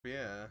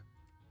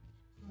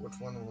Which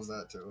one was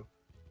that to?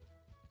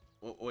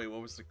 Wait,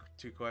 what was the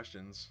two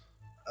questions?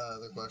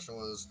 The question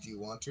was, do you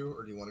want to,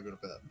 or do you want to go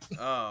to bed?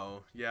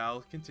 Oh, yeah,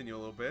 I'll continue a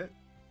little bit.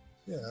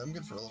 Yeah, I'm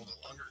good for a little bit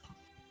longer.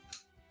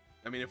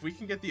 I mean, if we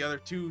can get the other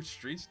 2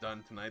 streets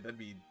done tonight, that'd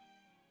be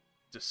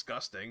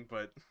disgusting,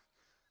 but...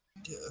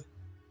 Yeah.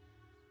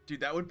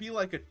 Dude, that would be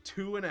like a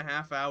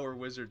 2.5-hour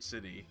Wizard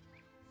City.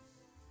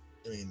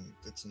 I mean,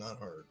 it's not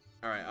hard.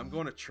 Alright, I'm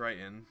going to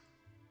Triton.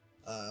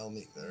 I'll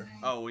meet there.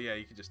 Oh, well, yeah,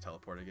 you could just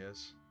teleport, I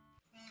guess.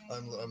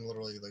 I'm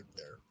literally, like,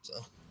 there, so...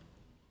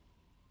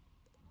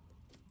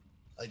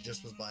 I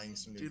just was buying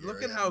some new Dude, gear.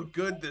 look at how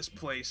good this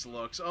place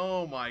looks.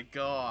 Oh my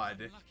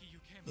god.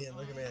 Yeah,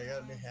 look at me. I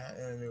got a new hat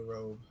and a new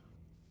robe.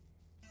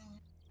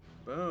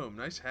 Boom,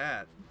 nice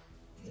hat.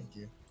 Thank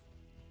you.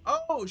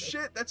 Oh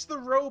shit, that's the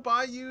robe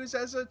I use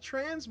as a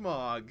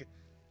transmog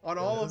on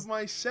all of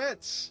my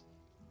sets.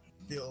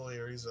 The old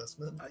Ares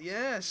vestment?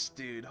 Yes,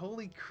 dude.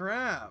 Holy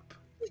crap.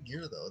 Good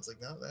gear, though. It's,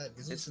 like, not bad.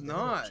 It's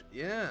not,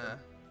 yeah.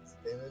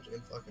 Damage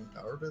and fucking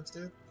power bits,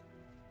 dude.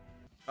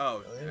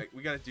 Oh,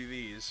 we gotta do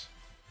these.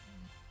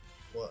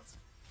 What?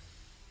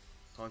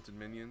 Haunted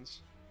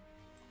minions.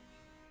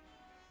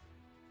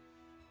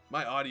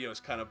 My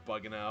audio's kind of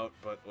bugging out,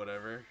 but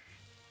whatever.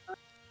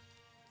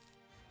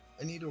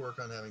 I need to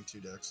work on having 2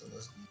 decks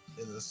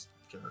in this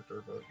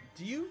character, but...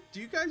 Do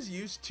you guys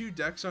use 2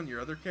 decks on your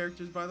other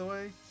characters, by the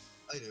way?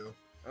 I do.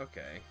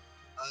 Okay.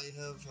 I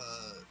have,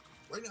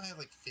 right now I have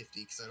like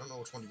 50, because I don't know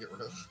which one to get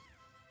rid of.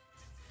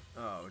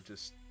 Oh,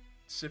 just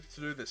sift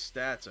through the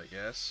stats, I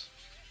guess.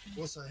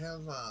 Well, so I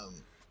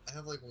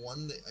have like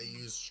one that I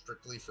use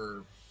strictly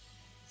for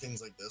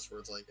things like this, where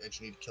it's like I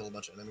just need to kill a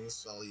bunch of enemies,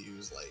 so I'll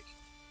use like,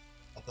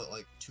 I'll put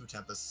like 2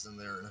 Tempests in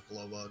there and a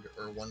Glowbug,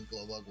 or 1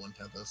 Glowbug, 1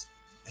 Tempest,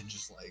 and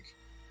just like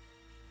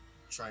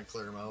try and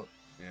clear them out.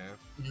 Yeah.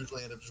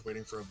 Usually I end up just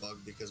waiting for a bug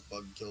because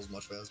bug kills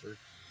much faster.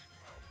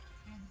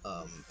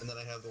 And then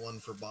I have the one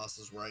for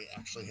bosses where I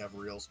actually have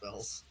real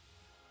spells.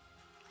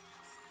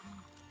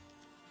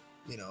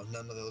 You know,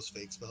 none of those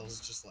fake spells,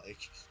 just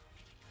like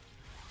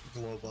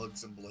glow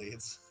bugs and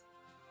blades.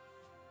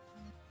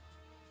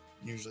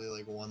 Usually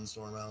like 1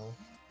 Storm Owl.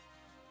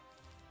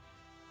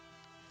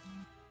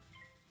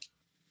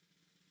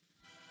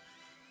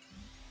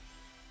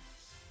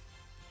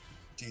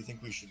 Do you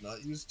think we should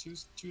not use two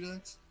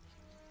decks?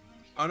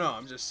 Oh no,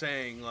 I'm just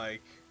saying,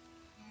 like,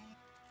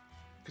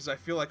 because I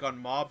feel like on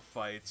mob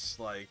fights,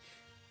 like,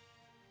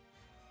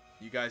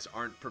 you guys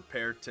aren't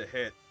prepared to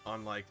hit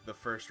on, like, the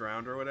first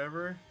round or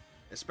whatever.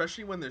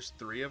 Especially when there's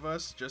 3 of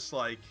us, just,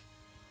 like,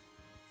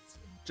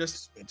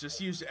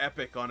 just use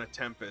Epic on a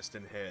Tempest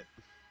and hit.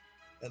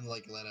 And,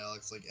 like, let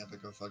Alex, like,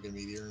 Epic a fucking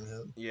Meteor and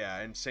hit. Yeah,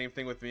 and same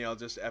thing with me, I'll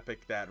just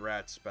Epic that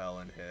Rat spell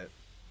and hit.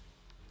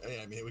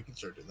 Yeah, I mean, we can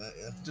start doing that,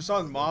 yeah. Just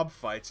on mob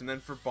fights, and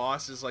then for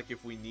bosses, like,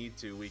 if we need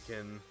to, we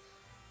can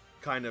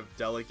kind of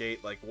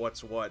delegate, like,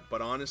 what's what.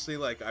 But honestly,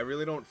 like, I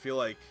really don't feel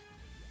like...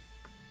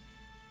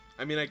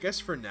 I mean, I guess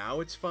for now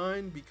it's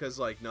fine, because,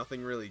 like,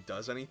 nothing really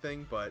does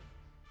anything, but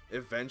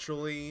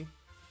eventually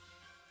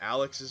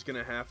Alex is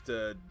gonna have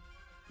to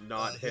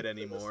not hit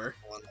anymore.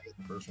 Hit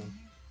the first one.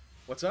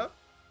 What's up?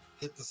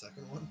 Hit the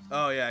second one.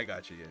 Oh, yeah, I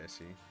got you. Yeah, I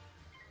see.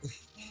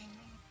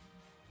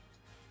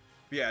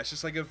 But yeah, it's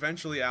just like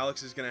eventually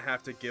Alex is gonna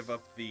have to give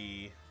up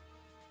the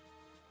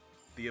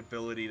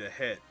ability to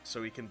hit,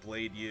 so he can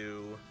blade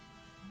you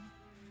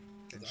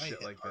and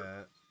shit like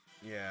that.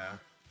 Yeah,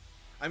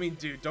 I mean,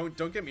 dude,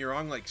 don't get me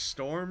wrong. Like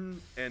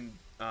Storm and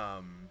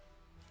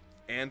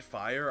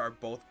Fire are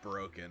both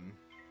broken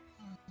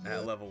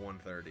at level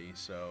 130.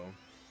 So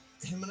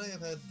him and I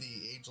have had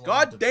the age-long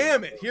God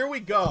damn it! Here we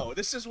go.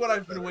 This is what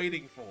I've been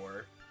waiting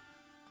for.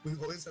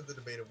 We've always had the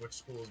debate of which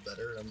school is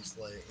better, and I'm just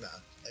like, nah,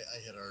 I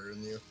hit harder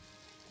than you.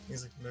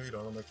 He's like, no, you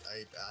don't. I'm like,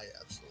 I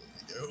absolutely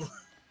do.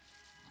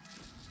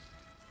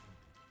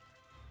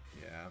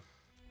 Yeah.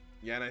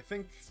 Yeah, and I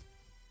think,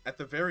 at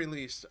the very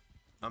least,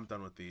 I'm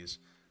done with these.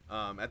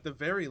 At the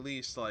very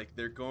least, like,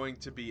 they're going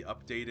to be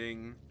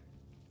updating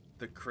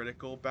the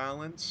critical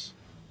balance.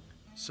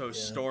 So yeah.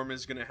 Storm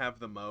is going to have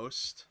the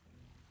most.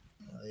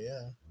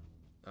 Yeah.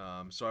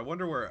 So I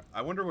wonder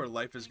where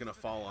life is going to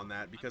fall on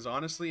that, because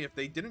honestly, if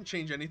they didn't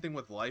change anything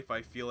with life,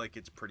 I feel like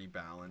it's pretty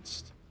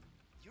balanced.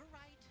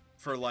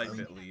 For life,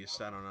 at least.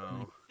 I don't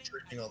know.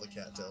 Drinking all the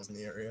cattails in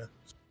the area.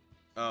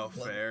 Oh,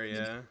 fair,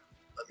 yeah.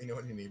 Let me know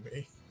when you need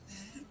me.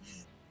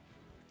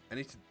 I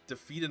need to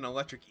defeat an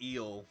electric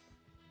eel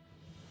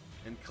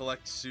and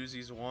collect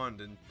Susie's wand.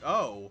 And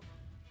oh,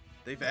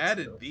 they've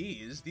added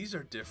these. These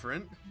are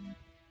different.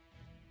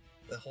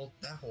 That whole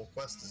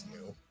quest is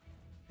new.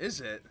 Is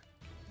it?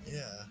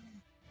 Yeah.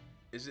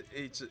 Is it?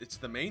 It's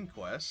the main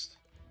quest.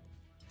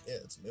 Yeah,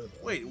 it's new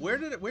though. Wait, where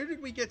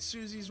did we get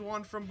Susie's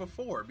wand from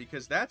before?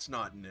 Because that's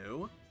not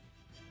new.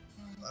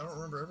 I don't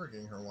remember ever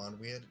getting her wand.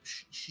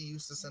 She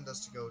used to send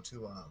us to go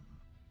to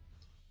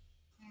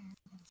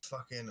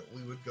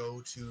we would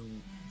go to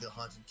the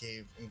haunted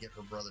cave and get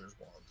her brother's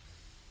wand.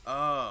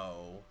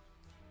 Oh.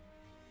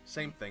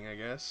 Same thing, I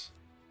guess.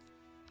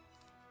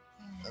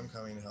 I'm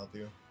coming to help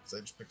you because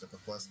I just picked up a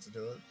quest to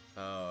do it.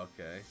 Oh,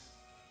 okay.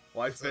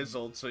 Well, I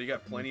fizzled, so you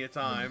got plenty of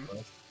time.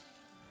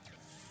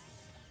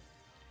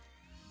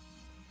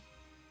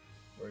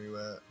 Where are you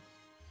at?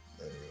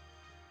 There you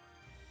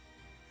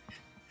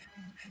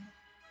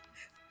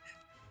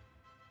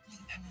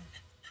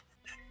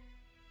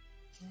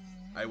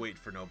go. I wait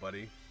for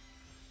nobody.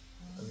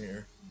 I'm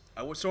here.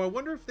 So I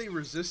wonder if they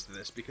resist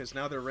this, because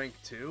now they're rank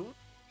 2?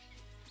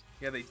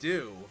 Yeah, they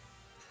do.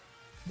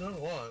 No,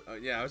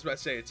 what? Yeah, I was about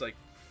to say, it's like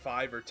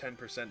 5 or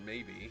 10%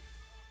 maybe.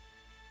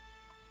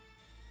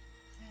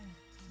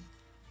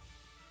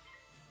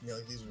 Yeah,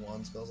 like these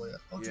wand spells like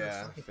that. Oh,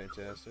 yeah,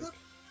 fantastic.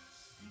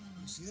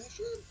 You see that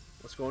shit?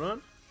 What's going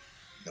on?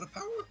 Got a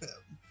power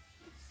pip.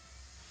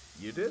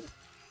 You did?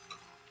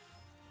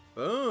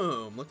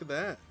 Boom! Look at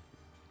that.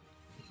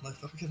 My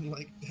fucking,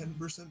 like,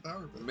 10%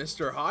 power pip.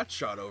 Mr.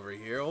 Hotshot over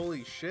here.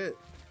 Holy shit.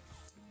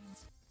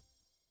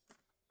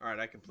 Alright,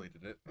 I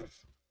completed it.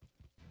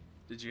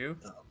 Did you?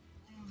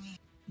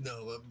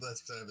 No, but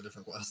that's because I have a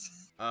different quest.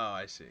 Oh,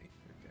 I see.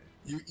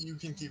 You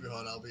can keep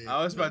going. I'll be.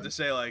 I was about to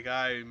say, like,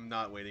 I'm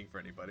not waiting for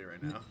anybody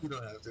right now. You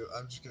don't have to.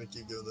 I'm just gonna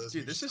keep doing this.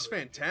 Dude, this is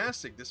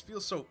fantastic. This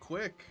feels so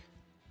quick.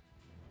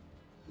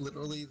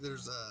 Literally,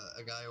 there's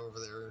a guy over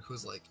there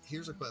who's like,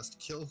 "Here's a quest: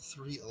 kill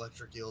 3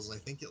 electric eels." And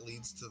I think it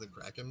leads to the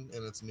Kraken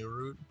and its new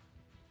route.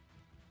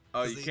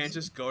 Oh, you can't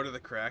just go to the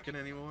Kraken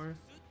anymore?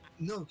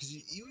 No, because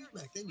you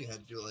back then you had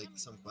to do like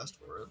some quest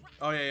for it.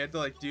 Oh yeah, you had to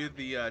like do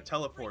the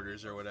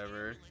teleporters or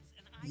whatever.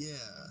 Yeah.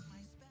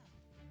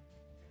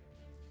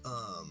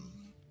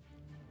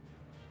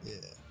 Yeah.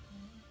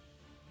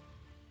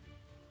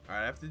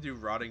 Alright, I have to do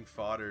rotting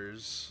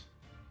fodders.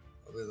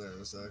 I'll be there in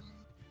a sec.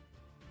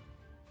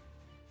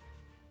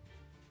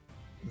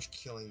 I'm just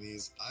killing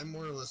these. I'm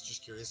more or less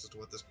just curious as to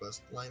what this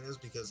quest line is,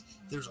 because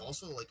there's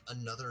also like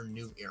another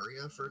new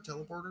area for a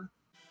teleporter.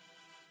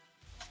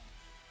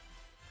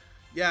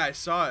 Yeah, I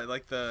saw it.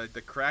 Like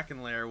the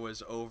Kraken lair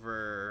was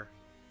over.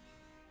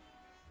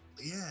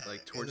 Yeah,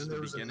 like towards and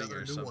then the there beginning was or another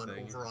new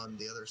something. one over on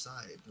the other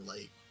side,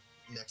 like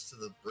next to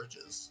the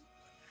bridges.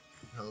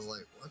 And I was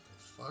like, what the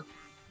fuck?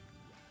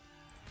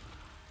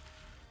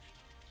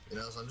 You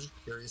know, so I'm just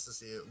curious to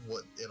see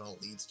what it all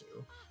leads to.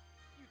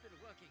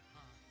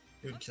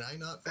 Dude, can I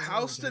not?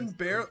 Houston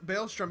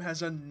Baelstrom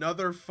has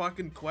another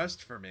fucking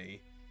quest for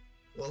me.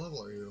 What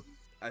level are you?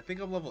 I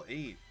think I'm level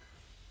 8.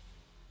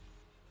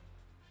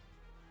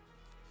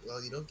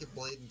 Well, you don't get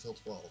Blade until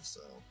 12,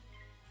 so.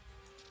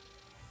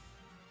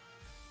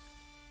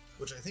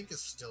 Which I think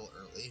is still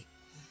early.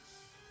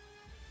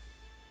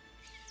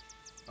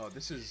 Oh,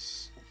 this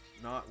is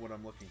not what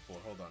I'm looking for.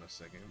 Hold on a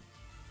second.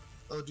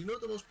 Oh, do you know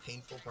what the most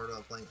painful part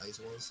about playing Ice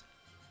was?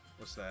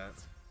 What's that?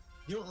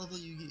 You know what level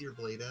you get your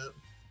Blade at?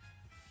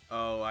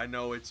 Oh, I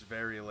know it's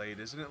very late.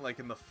 Isn't it like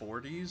in the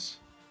 40s?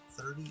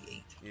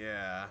 38.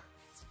 Yeah.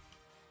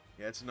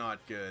 Yeah, it's not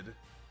good.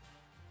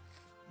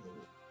 No.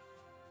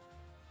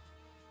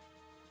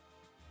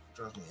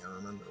 Trust me, I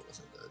remember it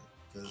wasn't good.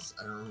 Because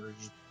I remember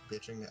just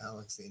bitching to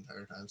Alex the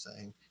entire time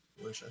saying,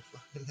 wish I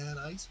fucking had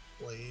Ice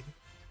Blade.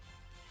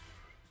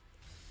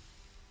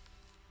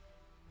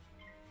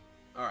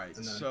 Alright,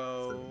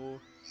 so...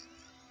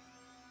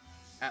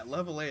 At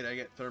level 8, I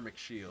get Thermic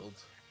Shield.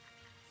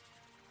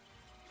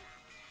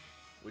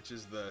 Which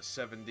is the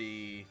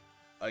 70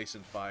 Ice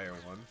and Fire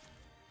one.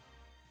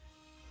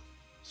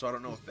 So I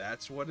don't know if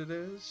that's what it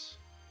is.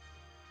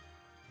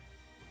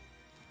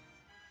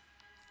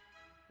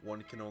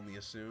 One can only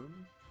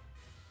assume.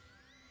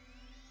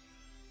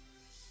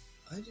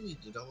 I do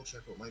need to double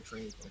check what my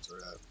training points are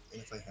at,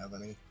 and if I have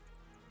any.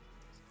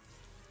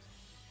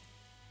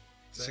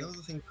 I know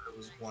the thing I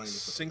was wanting to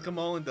sink them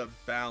all into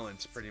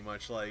balance, pretty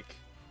much, like.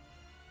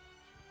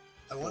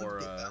 I want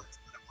to get balance,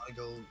 but I want to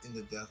go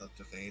into death up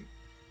to faint.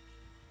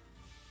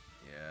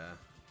 Yeah.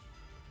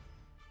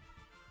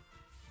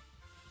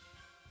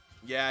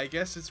 Yeah, I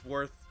guess it's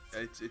worth.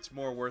 It's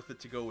more worth it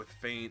to go with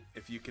faint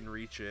if you can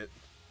reach it,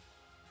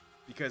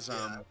 because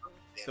the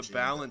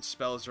balance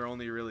spells are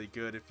only really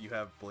good if you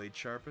have Blade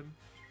Sharpen.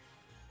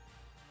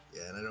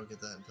 Yeah, and I don't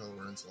get that until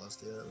we're in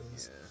Celestia at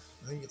least.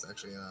 Yeah. I think it's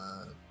actually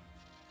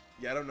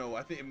yeah, I don't know.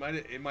 I think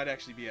it might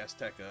actually be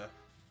Azteca.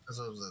 That's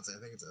what I was gonna say.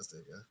 I think it's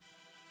Azteca.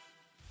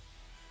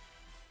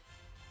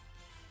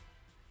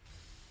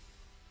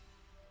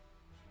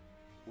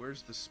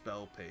 Where's the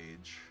spell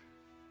page?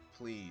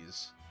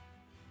 Please.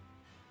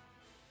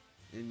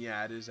 And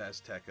yeah, it is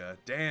Azteca.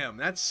 Damn,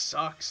 that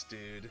sucks,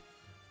 dude.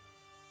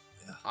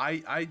 Yeah.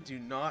 I do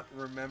not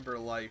remember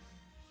life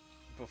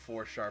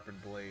before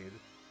Sharpened Blade.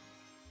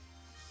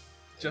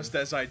 Just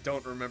as I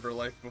don't remember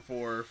life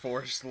before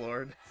Forest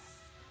Lord.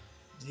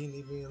 Do you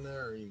need me in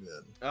there, or are you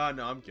good?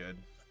 No, I'm good.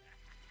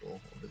 Cool.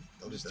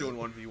 I'm just doing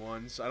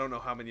 1v1s. I don't know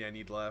how many I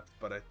need left,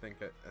 but I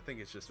think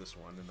it's just this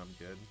one, and I'm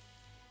good.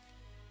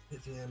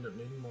 If you end up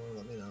needing more,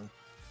 let me know.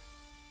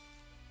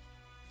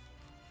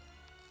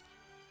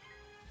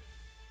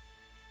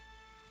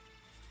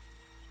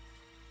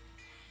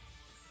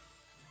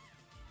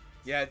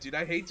 Yeah, dude,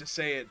 I hate to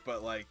say it,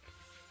 but like,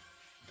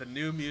 the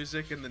new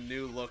music and the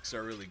new looks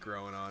are really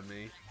growing on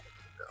me.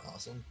 They're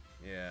awesome.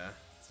 Yeah.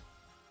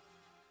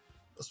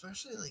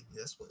 especially like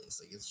this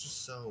place. Like it's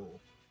just so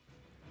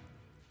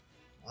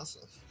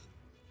awesome.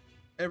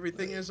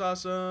 Everything Like, is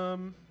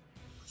awesome.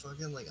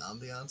 Fucking like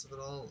ambiance of it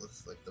all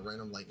with like the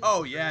random lightning.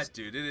 Oh flickers. yeah,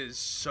 dude, it is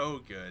so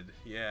good.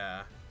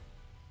 Yeah.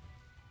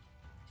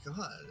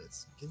 God,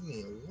 it's giving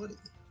me a Woody.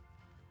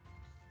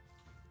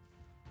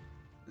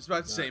 I was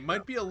about to say, it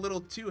might be a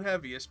little too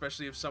heavy,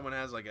 especially if someone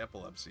has like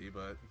epilepsy,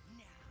 but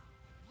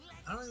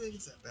I don't think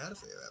it's that bad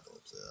if they have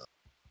epilepsy though.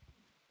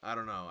 I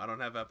don't know. I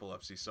don't have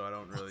epilepsy, so I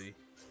don't really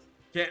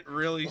can't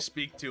really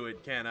speak to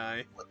it, can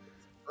I?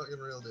 Fucking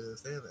real, dude.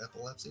 If they have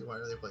epilepsy, why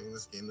are they playing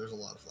this game? There's a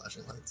lot of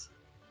flashing lights.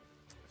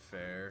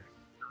 Fair.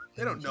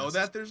 They don't know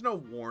that. There's no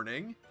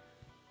warning.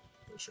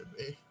 There should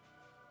be.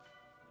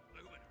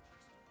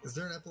 Is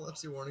there an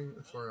epilepsy warning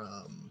for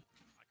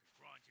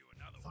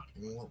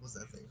fucking what was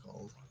that thing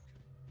called?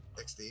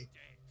 XD?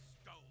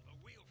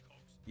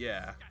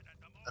 Yeah.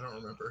 I don't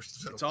remember.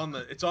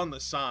 It's on the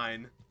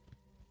sign.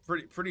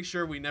 Pretty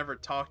sure we never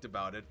talked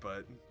about it,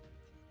 but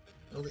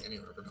I don't think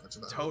anyone ever talks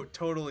about it.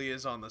 Totally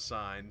is on the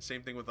sign.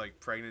 Same thing with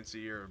like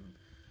pregnancy or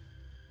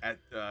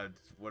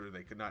what are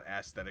they? Not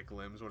aesthetic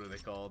limbs. What are they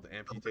called?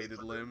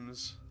 Amputated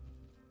limbs.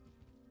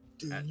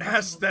 Dude,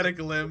 aesthetic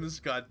limbs.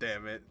 God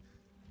damn it.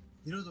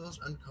 You know what the most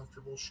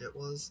uncomfortable shit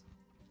was?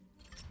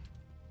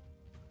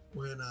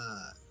 When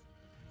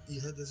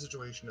you had the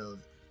situation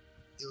of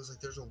it was like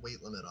there's a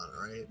weight limit on it,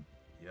 right?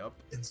 Yep.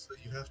 And so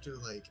you have to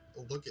like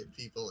look at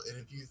people, and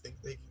if you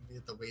think they can be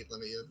at the weight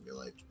limit, you have to be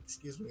like,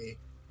 "Excuse me,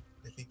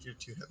 I think you're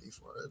too heavy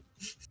for it."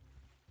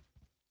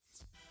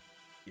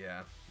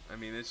 Yeah. I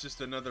mean, it's just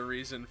another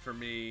reason for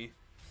me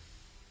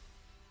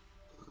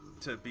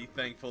to be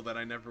thankful that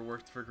I never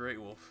worked for Great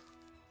Wolf.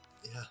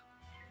 Yeah.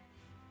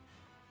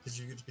 Because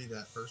you get to be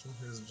that person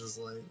who's just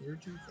like, "You're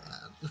too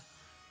fat."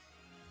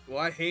 Well,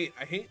 I hate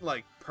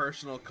like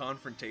personal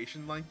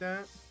confrontation like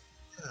that.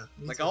 Yeah.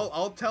 Like too.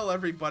 I'll tell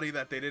everybody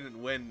that they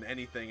didn't win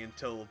anything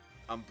until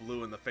I'm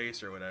blue in the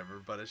face or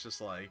whatever, but it's just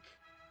like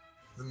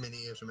the minute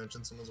you have to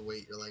mention someone's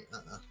weight, you're like,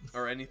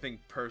 or anything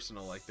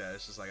personal like that,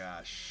 it's just like,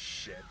 ah,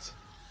 shit.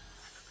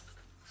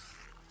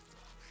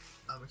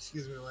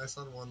 Excuse me, my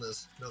son won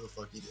this. No, the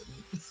fuck he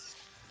didn't.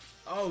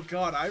 Oh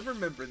god, I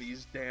remember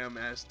these damn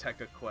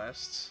Azteca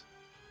quests.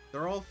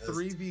 They're all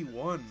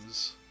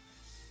 3v1s.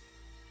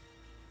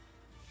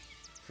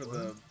 For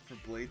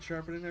blade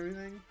sharpen and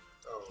everything?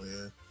 Oh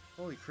yeah.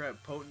 Holy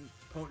crap, potent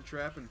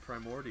trap and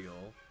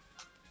primordial.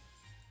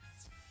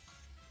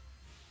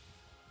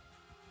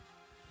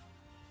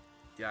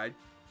 Yeah, I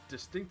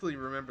distinctly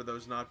remember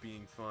those not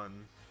being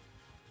fun.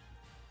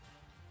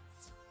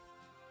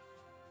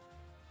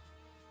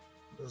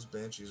 Those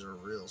banshees are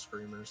real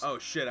screamers. Oh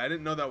shit, I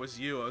didn't know that was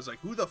you. I was like,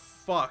 who the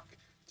fuck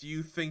do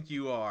you think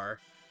you are?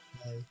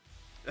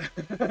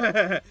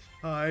 Hi.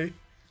 Hi.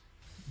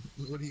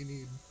 What do you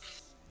need?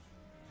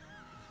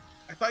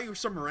 I thought you were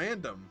some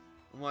random.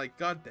 I'm like,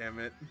 god damn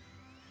it.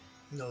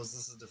 No, is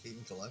this a defeat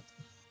and collect?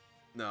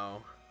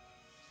 No.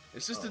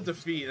 It's just a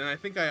defeat, and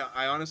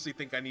I honestly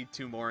think I need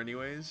 2 more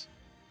anyways.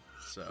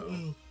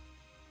 So.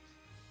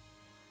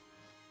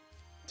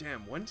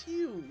 Damn, when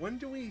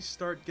do we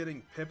start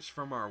getting pips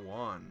from our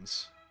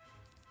wands?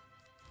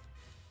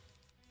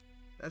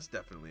 That's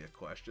definitely a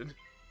question.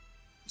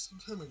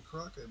 Sometime in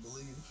Croc, I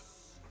believe.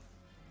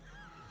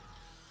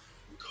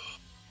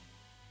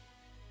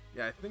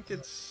 Yeah, I think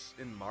it's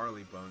in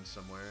Marleybone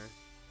somewhere.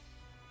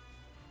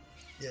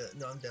 Yeah,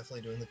 no, I'm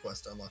definitely doing the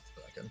quest to unlock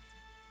the Kraken.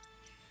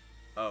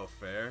 Oh,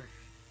 fair.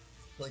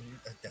 Like,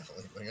 I'm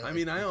definitely doing it. I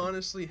mean, I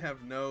honestly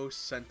have no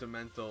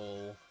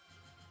sentimental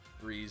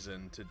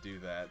reason to do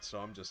that, so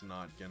I'm just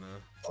not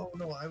gonna. Oh,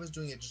 no, I was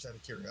doing it just out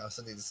of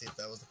curiosity to see if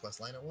that was the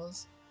quest line it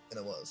was, and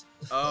it was.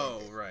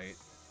 Oh, right.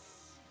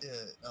 Yeah,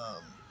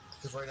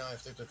 because right now I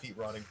have to defeat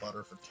Rotting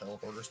Fodder for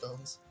teleporter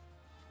stones.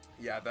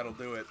 Yeah, that'll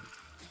do it.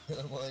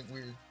 I'm like,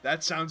 weird.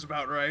 That sounds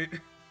about right.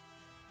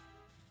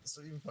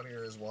 So even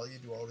funnier is while you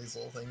do all these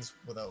little things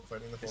without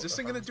fighting the. Is this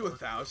thing gonna do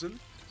 1,000?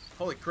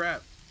 Holy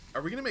crap!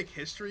 Are we gonna make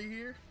history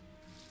here?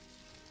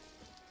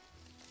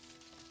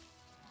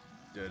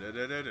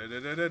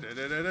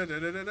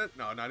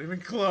 No, not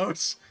even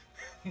close.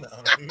 No,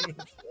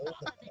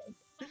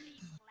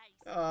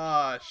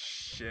 Ah,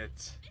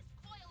 shit.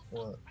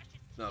 What?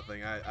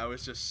 Nothing. I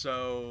was just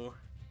so.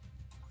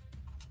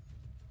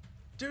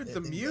 Dude,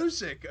 the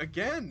music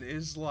again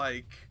is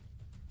like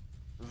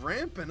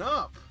ramping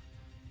up.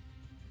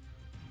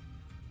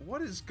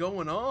 What is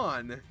going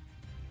on?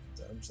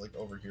 I'm just like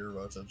over here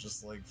about to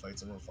just like fight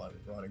some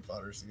rotting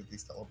fodders to get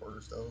these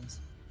teleporter stones.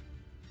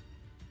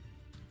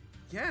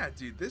 Yeah,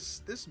 dude,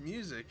 this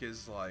music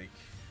is like.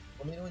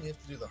 Let me know when you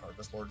have to do the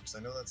Harvest Lord, because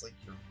I know that's like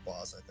your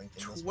boss, I think.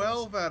 In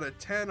 12 out of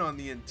 10 on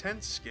the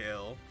intense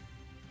scale.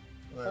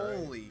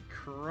 Holy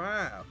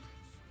crap.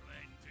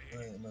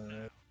 Right.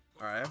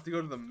 Alright, I have to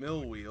go to the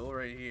mill wheel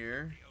right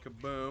here.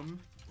 Kaboom.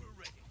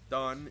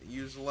 Done.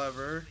 Use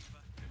lever.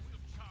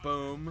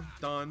 Boom.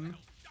 Done.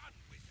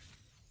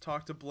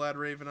 Talk to Blad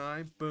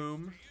Raveneye.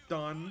 Boom.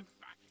 Done.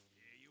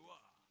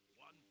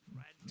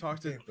 Talk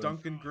to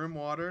Duncan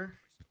Grimwater.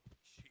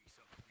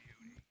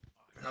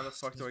 How the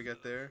fuck do I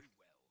get there?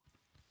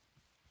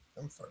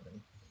 I'm farting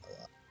a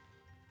lot.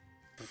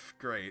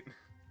 Great.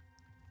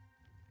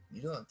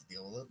 You don't have to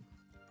deal with it.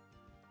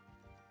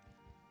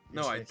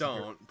 No, I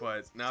don't,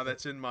 but now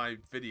that's in my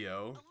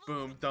video.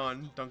 Boom,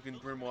 done. Duncan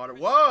Grimwater.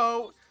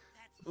 Whoa!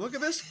 Look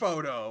at this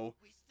photo!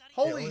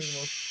 Holy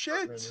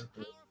shit!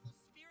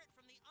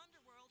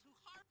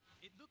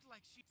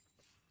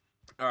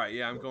 Alright,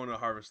 yeah, I'm going to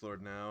Harvest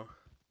Lord now.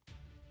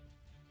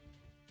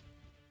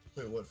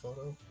 Wait, what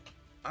photo?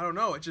 I don't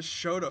know, it just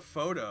showed a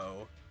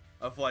photo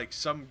of, like,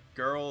 some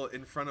girl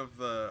in front of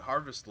the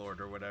Harvest Lord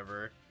or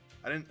whatever.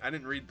 I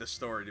didn't read the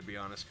story, to be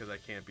honest, because I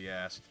can't be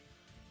asked.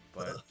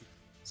 But...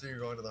 So you're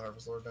going to the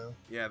Harvest Lord now?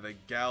 Yeah, the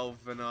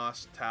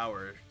Galvanos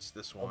Tower. It's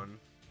this one.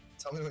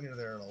 Tell me when you're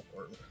there and I'll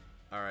port.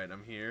 Alright,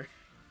 I'm here.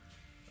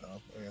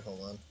 Oh, okay,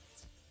 hold on.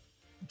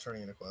 I'm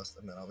turning in a quest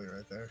and then I'll be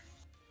right there.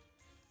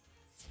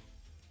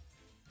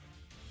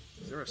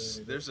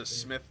 There's a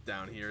smith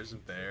down here,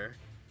 isn't there?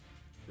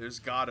 There's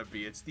gotta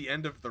be. It's the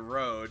end of the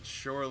road.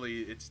 Surely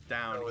it's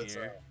down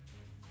here.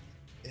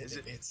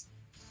 It's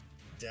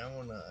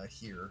down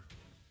here.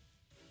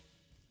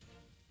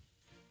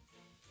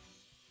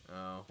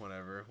 Oh,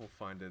 whatever. We'll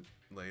find it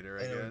later,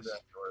 I know guess.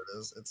 Exactly where it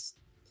is. It's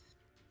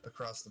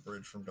across the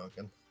bridge from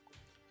Duncan.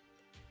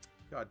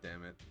 God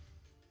damn it.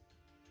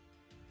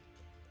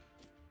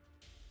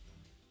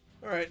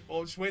 Alright,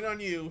 well, just wait on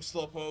you,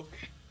 Slowpoke.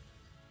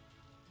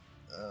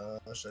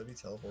 Should I be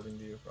teleporting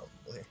to you?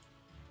 Probably. I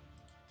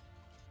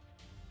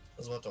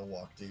was about to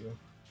walk to you.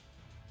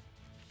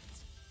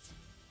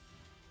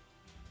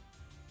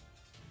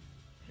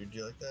 Dude, do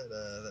you like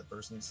that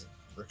person's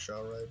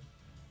rickshaw ride?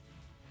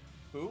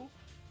 Who?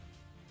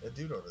 That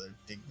dude over there,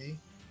 Digby.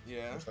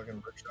 Yeah. The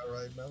fucking rickshaw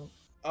ride mount.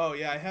 Oh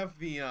yeah, I have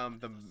the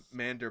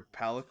Mander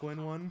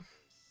Palaquin one.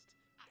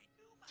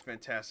 It's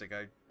fantastic.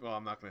 Well,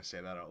 I'm not gonna say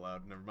that out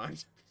loud. Never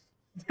mind.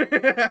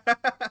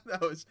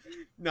 That was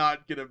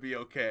not gonna be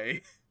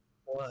okay.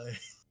 Why?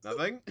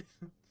 Nothing.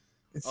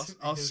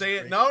 I'll say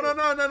it. No.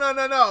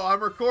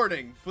 I'm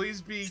recording.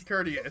 Please be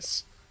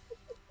courteous.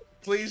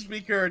 Please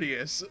be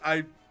courteous.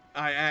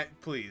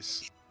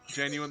 Please,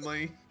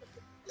 genuinely.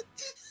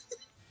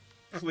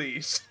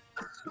 Please.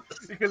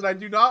 Because I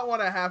do not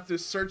want to have to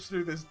search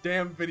through this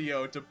damn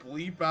video to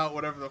bleep out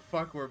whatever the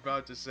fuck we're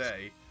about to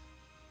say.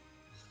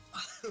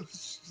 I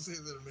was just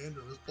saying that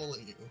Amanda was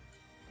pulling you.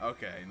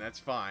 Okay, that's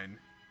fine.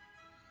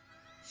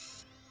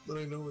 But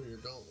I know where you're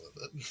going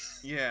with it.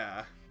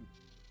 Yeah.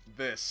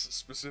 This,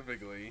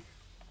 specifically.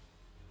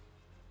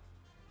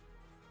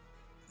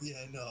 Yeah,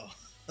 I know.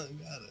 I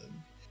got it.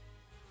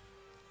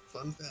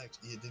 Fun fact,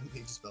 you didn't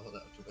need to spell it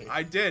out to me.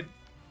 I did.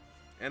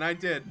 And I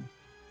did.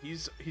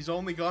 He's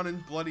only gone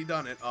and bloody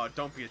done it. Oh,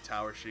 don't be a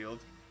tower shield.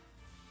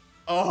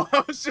 Oh,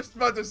 I was just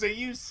about to say,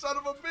 you son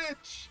of a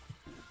bitch!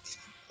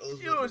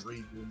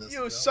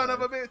 You son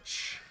of a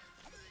bitch!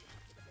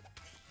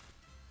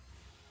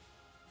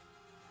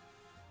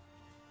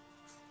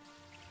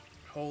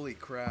 Holy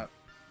crap.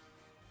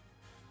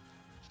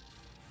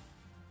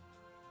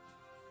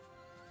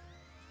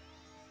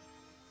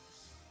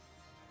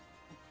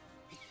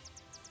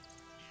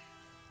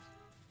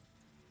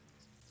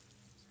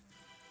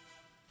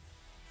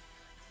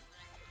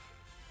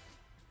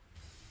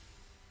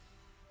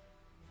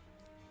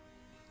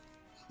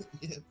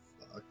 Get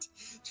fucked.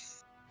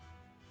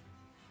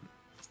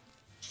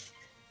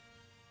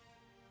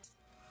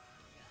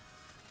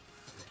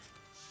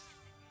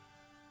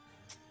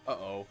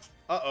 Uh-oh.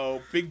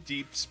 Uh-oh. Big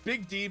deeps.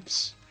 Big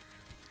deeps.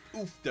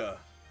 Oofda.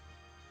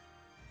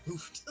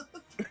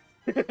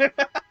 Oofda.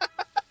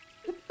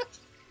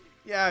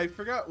 Yeah, I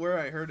forgot where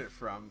I heard it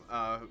from.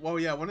 Well,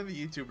 yeah, one of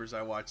the YouTubers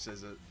I watch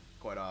says it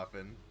quite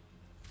often.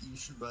 You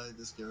should buy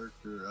this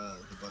character,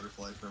 the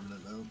butterfly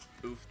permanent mount.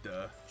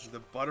 Oofda. The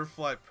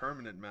butterfly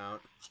permanent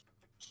mount.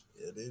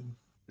 Yeah, dude.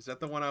 Is that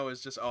the one I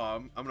was just... Oh,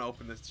 I'm gonna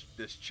open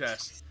this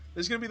chest.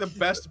 This is gonna be the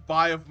best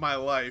buy of my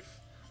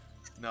life.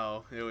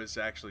 No, it was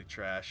actually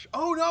trash.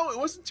 Oh, no, it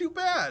wasn't too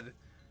bad.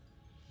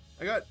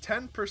 I got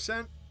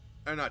 10%...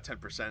 Or not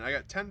 10%. I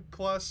got 10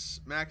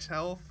 plus max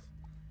health.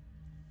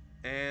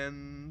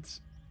 And...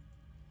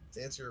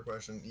 To answer your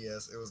question,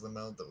 yes, it was the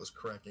mount that was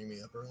cracking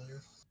me up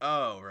earlier.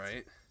 Oh,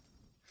 right.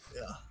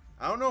 Yeah.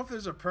 I don't know if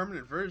there's a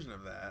permanent version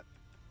of that.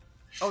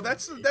 Oh,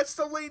 that's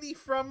the lady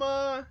from,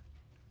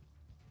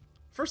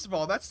 First of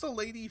all, that's the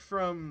lady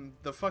from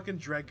the fucking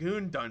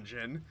Dragoon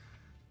dungeon.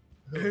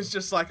 Who's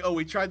just like, oh,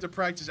 we tried to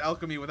practice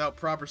alchemy without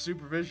proper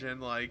supervision,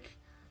 like,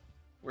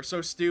 we're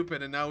so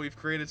stupid, and now we've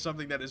created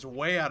something that is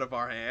way out of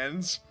our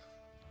hands.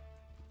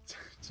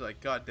 It's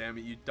like, god damn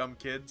it, you dumb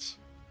kids.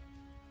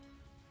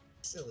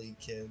 Silly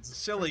kids.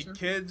 Silly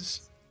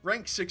kids.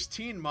 Rank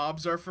 16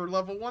 mobs are for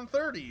level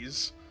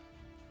 130s.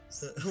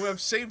 Who have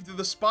saved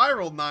the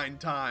spiral 9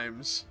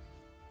 times.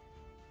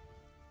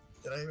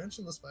 Did I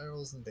mention the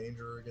spiral's in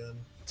danger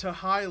again? To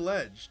high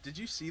ledge. Did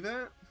you see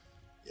that?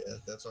 Yeah,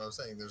 that's what I was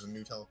saying. There's a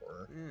new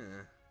teleporter.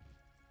 Yeah.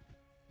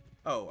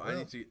 Oh, well, I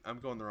need to... I'm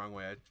going the wrong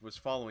way. I was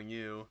following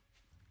you.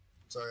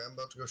 Sorry, I'm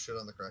about to go shit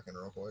on the Kraken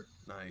real quick.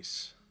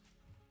 Nice.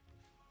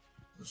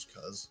 Just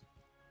cuz.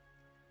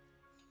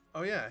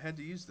 Oh yeah, I had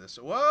to use this.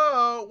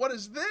 Whoa! What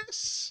is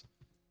this?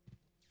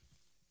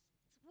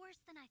 It's worse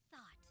than I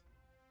thought.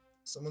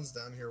 Someone's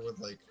down here with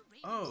like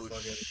Oh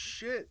fucking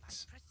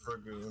shit!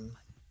 Dragoon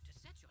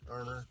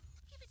armor.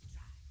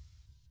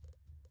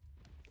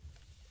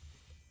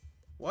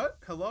 What?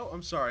 Hello?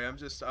 I'm sorry.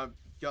 I've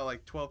got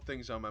like 12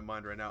 things on my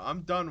mind right now.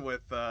 I'm done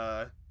with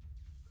I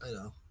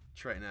know.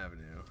 Triton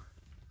Avenue.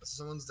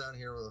 Someone's down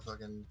here with a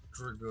fucking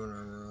Dragoon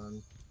armor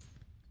on.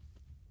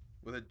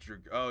 With a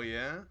oh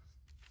yeah.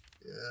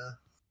 Yeah.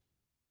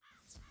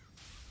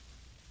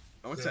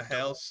 I went Yeah,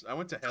 to I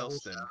went to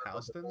Halston. Shadow,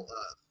 Halston?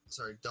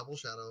 Sorry, double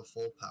shadow,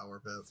 full power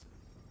pip.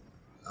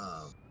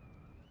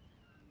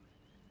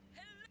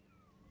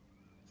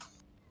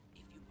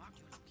 If you marked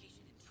your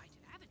location in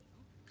Triton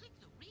Avenue, click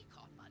the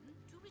recall button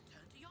to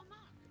return to your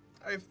mark.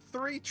 I have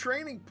 3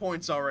 training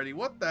points already.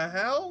 What the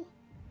hell?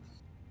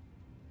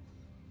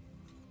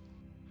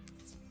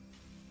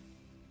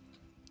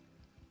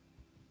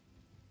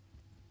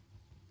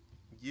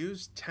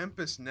 Use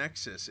Tempest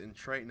Nexus in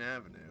Triton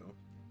Avenue.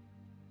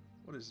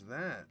 What is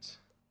that?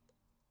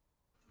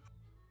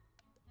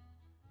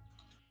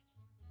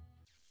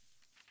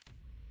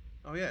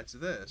 Oh yeah, it's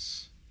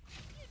this.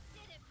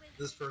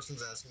 This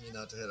person's asking me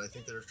not to hit. I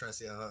think they're trying to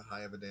see how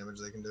high of a damage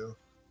they can do.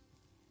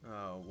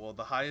 Oh, well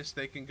the highest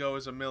they can go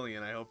is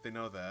 1,000,000. I hope they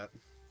know that.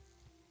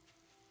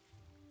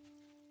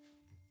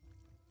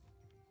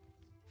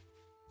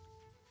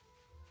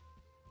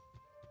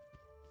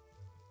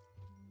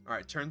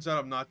 Alright, turns out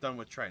I'm not done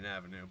with Triton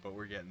Avenue, but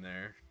we're getting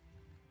there.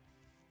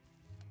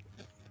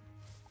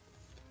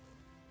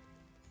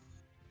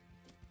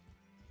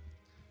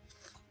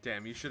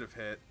 Damn, you should have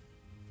hit.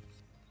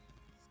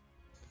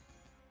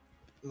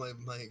 My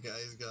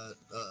guy's got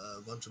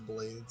a bunch of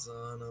blades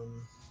on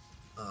him.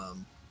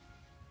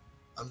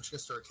 I'm just gonna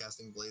start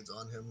casting blades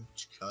on him,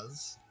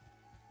 cuz.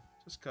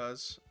 Just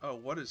cuz. Oh,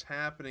 what is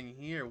happening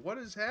here? What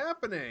is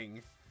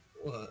happening?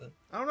 What?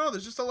 I don't know,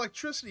 there's just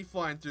electricity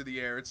flying through the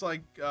air. It's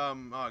like,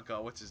 oh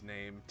god, what's his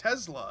name?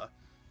 Tesla.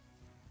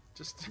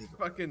 Just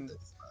fucking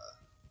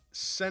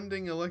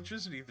sending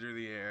electricity through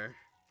the air.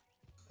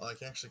 Well, I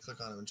can actually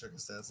click on him and check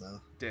his stats now.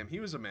 Damn,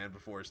 he was a man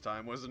before his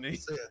time, wasn't he?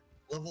 So yeah,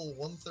 level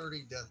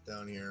 130 death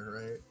down here,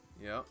 right?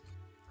 Yep.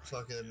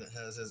 Fucking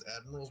has his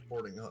Admiral's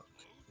Boarding Hook,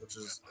 which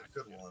is a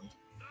good one.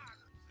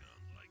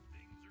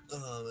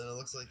 And it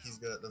looks like he's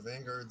got the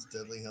Vanguard's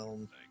Deadly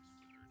Helm.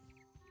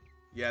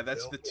 Yeah,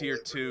 that's the tier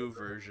 2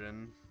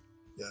 version.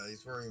 Yeah,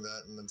 he's wearing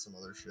that and then some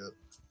other shit.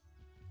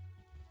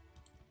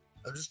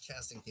 I'm just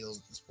casting heals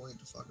at this point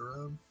to fuck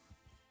around.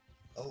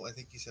 Oh, I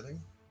think he's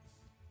hitting.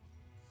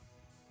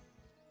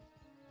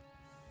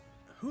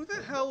 Who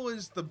the hell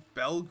is the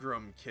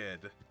Belgrum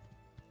kid?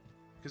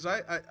 Because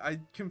I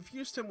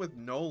confused him with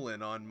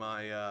Nolan on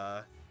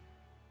my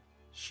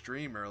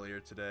stream earlier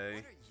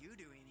today.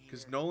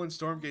 Because Nolan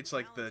Stormgate's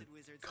like the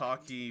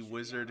cocky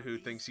wizard who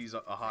thinks he's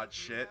a hot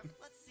shit.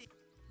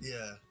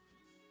 Yeah.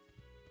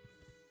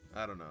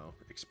 I don't know.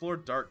 Explore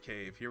Dark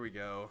Cave. Here we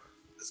go.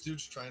 This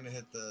dude's trying to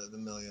hit the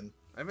 1,000,000.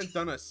 I haven't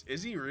done a...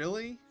 Is he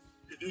really?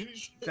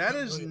 That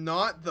is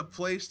not the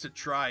place to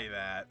try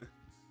that.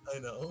 I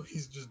know.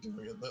 He's just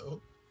doing it, though.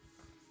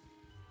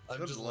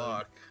 Good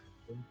luck.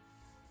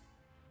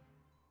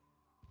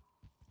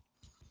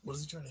 What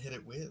is he trying to hit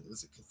it with?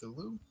 Is it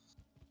Cthulhu?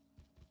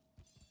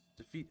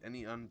 Defeat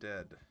any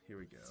undead. Here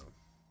we go.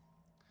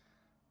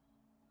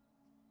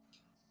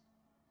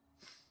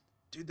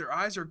 Dude, their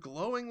eyes are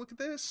glowing. Look at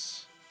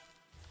this.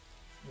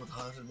 With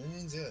haunted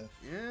minions, yeah.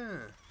 Yeah.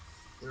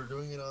 They were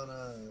doing it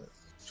on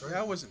Yeah,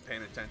 I wasn't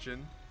paying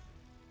attention.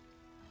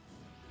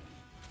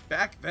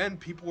 Back then,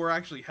 people were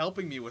actually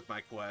helping me with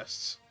my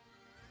quests.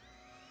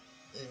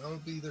 Hey, I'll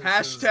be there.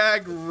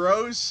 Hashtag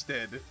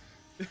roasted.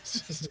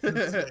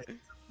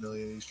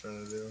 Million he's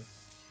trying to do.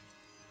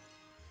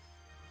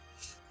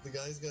 The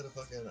guy's got a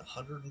fucking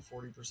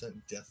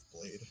 140% death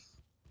blade.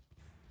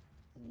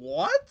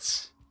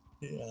 What?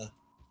 Yeah.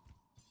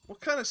 What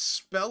kind of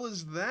spell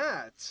is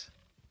that?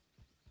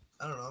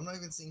 I don't know. I'm not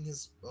even seeing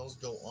his spells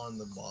go on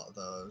the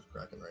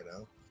Kraken right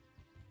now.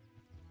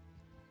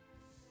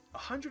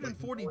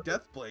 140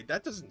 death blade.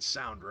 That doesn't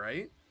sound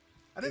right.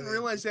 I didn't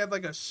realize they had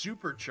like a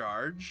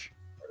supercharge.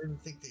 I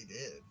didn't think they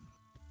did.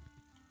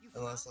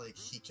 Unless like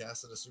he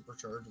casted a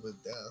supercharge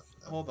with death.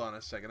 Hold on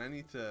a second. I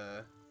need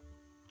to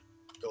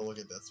go look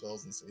at death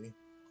spells and see.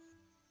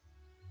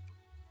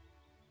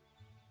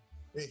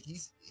 Yeah,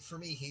 for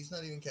me, he's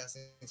not even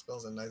casting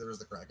spells, and neither is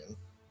the Kraken.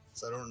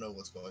 So I don't know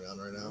what's going on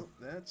right now. Oh,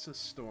 that's a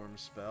storm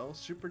spell.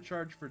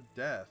 Supercharge for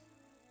death.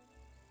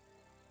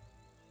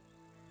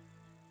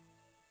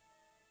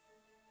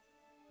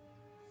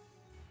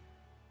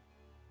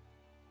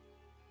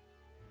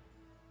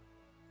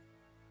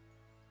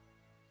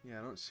 Yeah,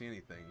 I don't see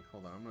anything.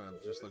 Hold on, I'm gonna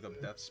just look up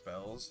death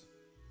spells.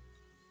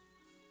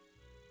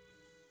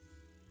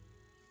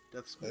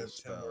 Death I have 10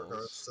 spells. more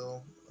cards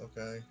still.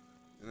 Okay.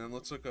 And then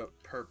let's look up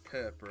per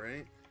pip,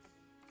 right?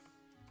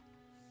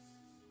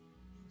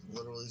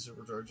 Literally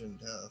supercharging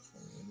death. I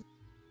mean,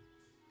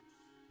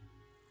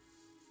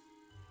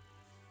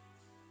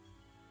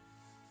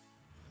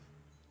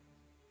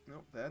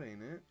 Nope, that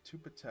ain't it.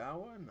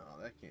 Tupatawa? No,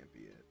 that can't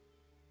be it.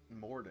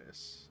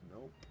 Mortis?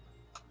 Nope.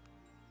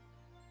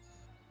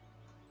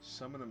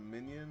 Summon a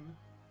minion?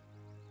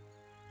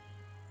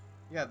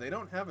 Yeah, they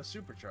don't have a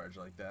supercharge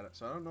like that,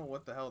 so I don't know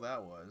what the hell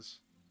that was.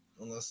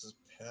 Unless his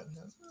pet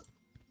has it?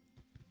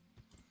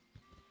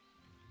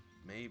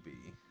 Maybe.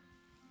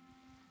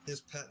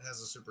 His pet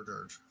has a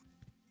supercharge.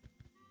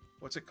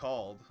 What's it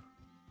called?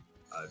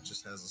 It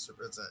just has a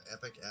super. It's an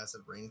epic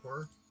acid rain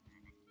core.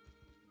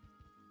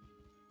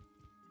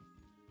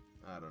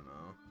 I don't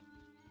know.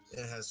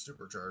 It has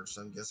supercharge,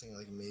 so I'm guessing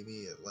like maybe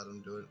it let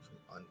him do it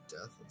on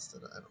death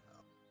instead of, I don't know.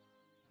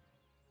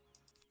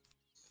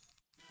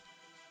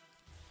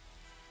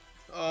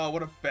 Oh,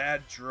 what a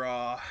bad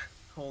draw.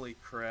 Holy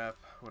crap.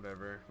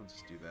 Whatever, we'll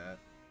just do that.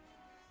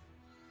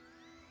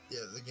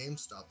 Yeah, the game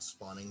stopped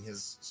spawning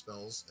his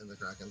spells and the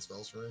Kraken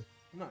spells for me.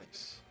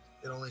 Nice.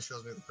 It only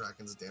shows me the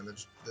Kraken's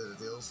damage that it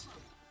deals.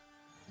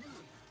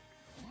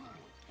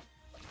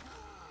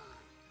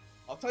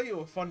 I'll tell you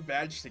a fun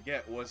badge to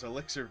get was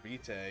Elixir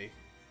Vitae.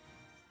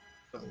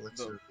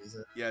 Elixir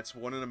Vitae? Yeah, it's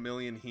 1 in a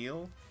million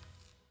heal.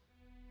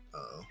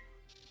 Uh-oh.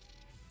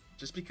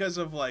 Just because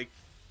of, like,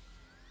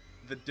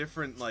 the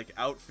different, like,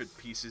 outfit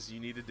pieces you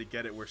needed to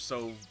get it were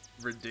so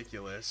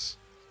ridiculous.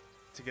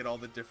 To get all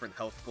the different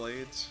health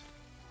blades.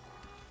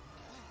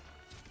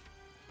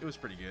 It was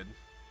pretty good.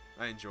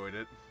 I enjoyed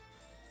it.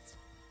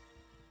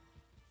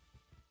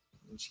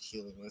 I'm just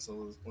healing myself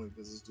at this point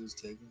because this dude's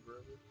taking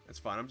forever. It's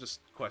fine, I'm just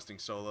questing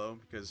solo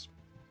because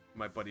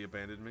my buddy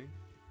abandoned me.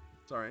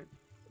 It's alright.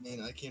 I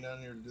mean, I came down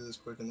here to do this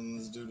quick and then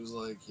this dude was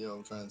like, yo,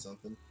 I'm trying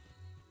something.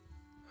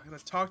 I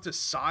gotta talk to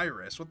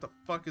Cyrus. What the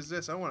fuck is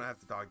this? I don't want to have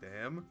to talk to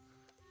him.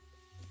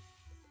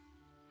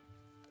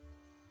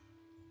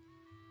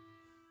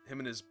 Him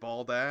and his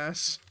bald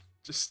ass.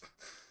 Just...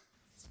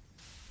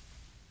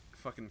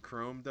 fucking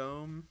Chrome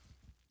Dome.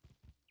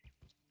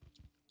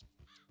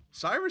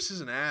 Cyrus is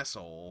an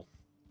asshole.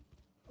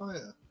 Oh,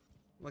 yeah.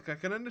 Like, I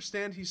can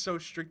understand he's so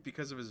strict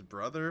because of his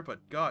brother,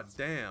 but god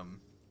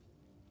damn.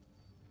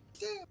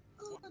 Damn,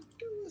 all I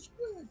do is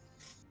win.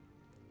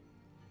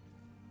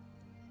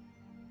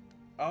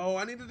 Oh,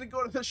 I needed to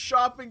go to the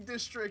shopping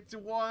district.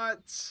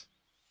 What?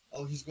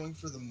 Oh, he's going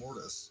for the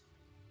Mortis.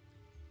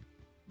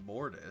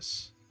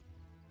 Mortis?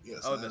 Yes.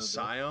 Oh, the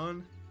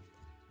Scion?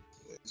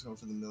 Yeah, he's going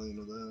for the million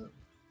of that.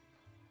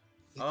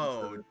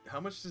 Oh, how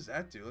much does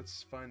that do?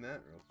 Let's find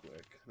that real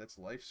quick. That's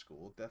life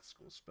school, death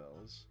school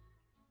spells.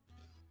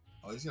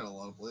 Oh, he's got a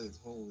lot of blades.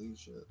 Holy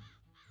shit.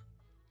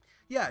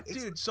 Yeah,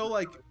 dude, so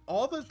like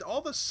all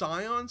the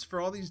scions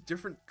for all these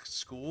different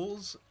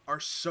schools are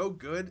so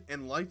good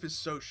and life is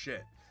so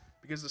shit.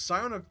 Because the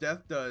Scion of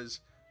Death does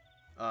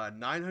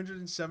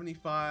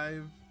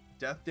 975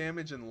 death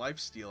damage and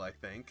lifesteal, I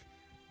think.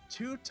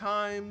 2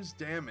 times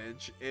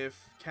damage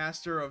if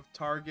caster of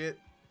target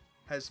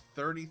has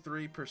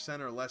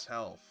 33% or less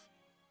health.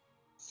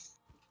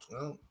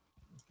 Well,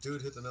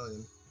 dude hit the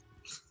million.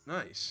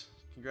 Nice.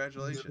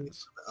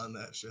 Congratulations. On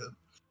that shit.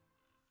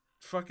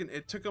 Fucking,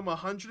 it took him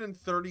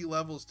 130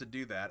 levels to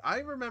do that. I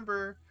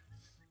remember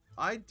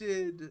I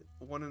did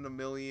 1 in a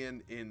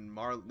million in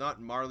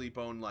not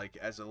Marleybone like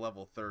as a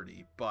level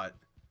 30, but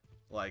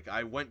like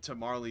I went to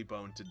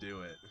Marleybone to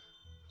do it.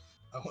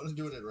 I want to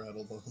do it at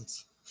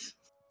Rattlebones.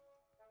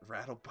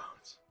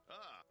 Rattlebones.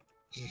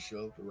 Just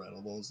show up to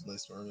Rattlebones in my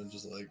storm and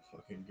just like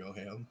fucking go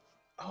ham.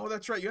 Oh,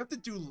 that's right. You have to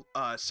do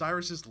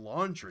Cyrus's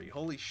laundry.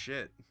 Holy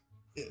shit.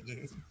 Yeah,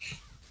 dude.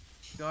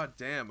 God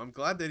damn. I'm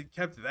glad they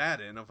kept that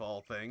in, of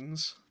all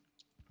things.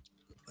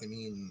 I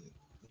mean,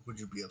 would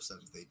you be upset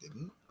if they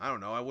didn't? I don't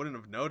know. I wouldn't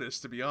have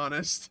noticed, to be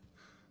honest.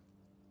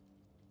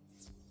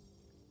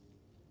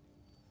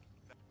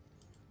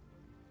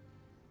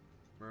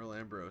 Merle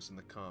Ambrose in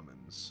the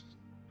Commons.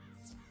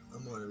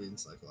 I'm going to be in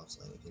Cyclops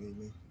Lane if you need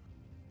me.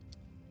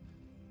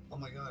 Oh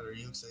my god, are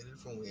you excited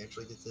for when we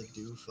actually get to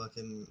do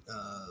fucking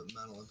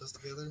Mount Olympus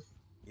together?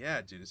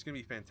 Yeah, dude, it's gonna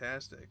be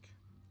fantastic.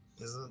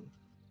 Is it?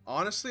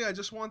 Honestly, I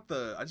just want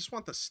the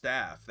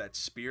staff, that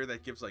spear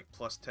that gives like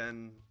plus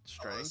 10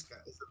 strength. Is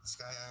it the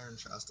Sky Iron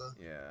Shasta?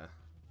 Yeah.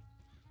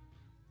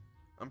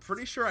 I'm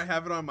pretty sure I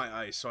have it on my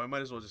ice, so I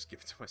might as well just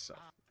give it to myself.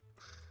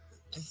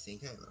 I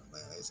think I have it on my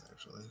eyes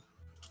actually.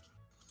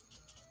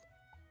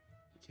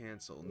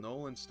 Cancel.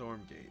 Nolan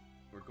Stormgate.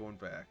 We're going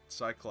back.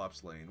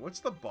 Cyclops Lane.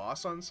 What's the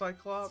boss on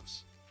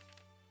Cyclops?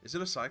 Is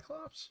it a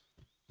Cyclops?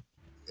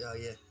 Yeah.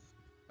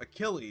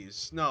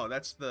 Achilles. No,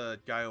 that's the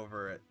guy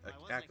over at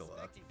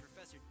Aquila.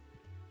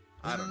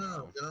 I don't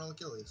know. General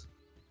Achilles.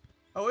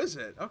 Oh, is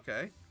it?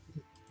 Okay.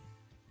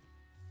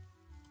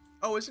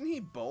 Oh, isn't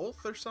he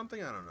both or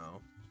something? I don't know.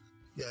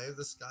 Yeah, I have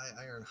the Sky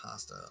Iron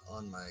Hasta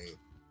on my...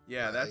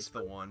 Yeah, that's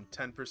the one.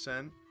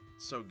 10%.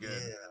 So good.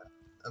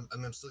 Yeah.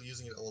 I'm still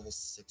using it at level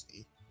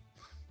 60.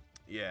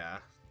 Yeah.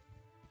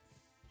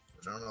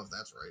 Which I don't know if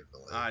that's right,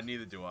 but like...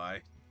 Neither do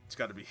I. It's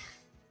gotta be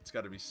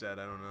said,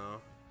 I don't know.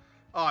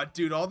 Aw,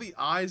 dude, all the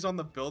eyes on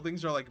the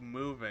buildings are, like,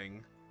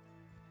 moving.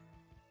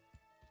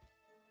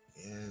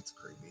 Yeah, it's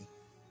creepy.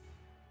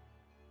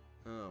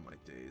 Oh, my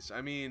days.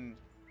 I mean,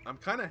 I'm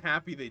kind of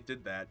happy they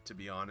did that, to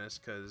be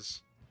honest,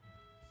 because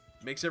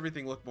it makes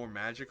everything look more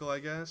magical, I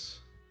guess.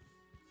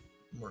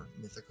 More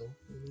mythical,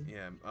 maybe?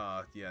 Yeah,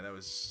 yeah, that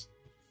was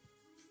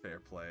fair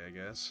play, I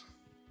guess.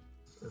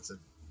 It's a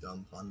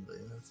dumb pun, but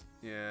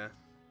yeah. Yeah.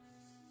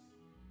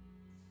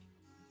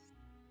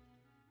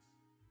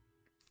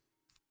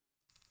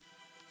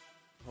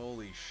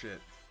 Holy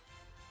shit.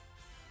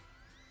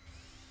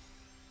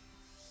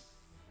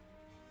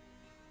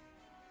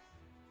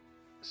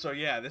 So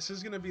yeah, this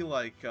is gonna be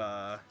like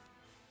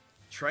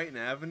Triton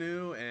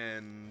Avenue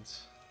and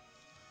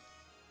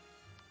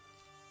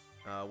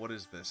what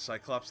is this?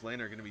 Cyclops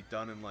Lane are gonna be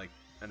done in like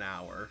an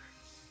hour.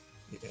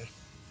 Yeah.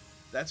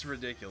 That's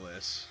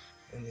ridiculous.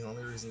 And the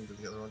only reason that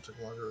the other one took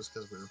longer was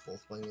because we were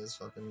both playing his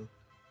fucking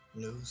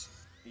news.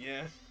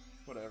 Yeah,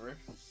 whatever.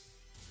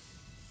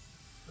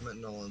 I'm at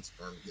Nolan's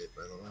farm gate,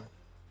 by the way.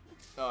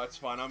 Oh, it's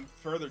fine. I'm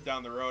further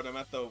down the road. I'm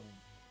at the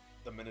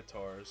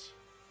Minotaurs.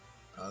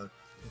 I'm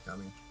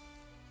coming.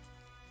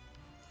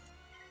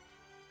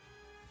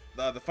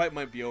 The fight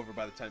might be over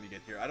by the time you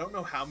get here. I don't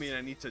know how many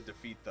I need to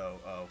defeat, though.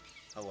 Oh,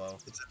 hello.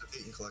 It's a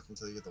defeat and collect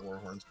until you get the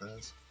Warhorns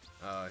pass.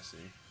 Oh, I see.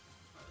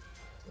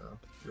 So,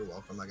 you're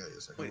welcome. I got you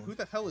a second. Wait, who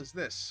the hell is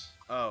this?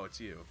 Oh, it's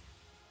you.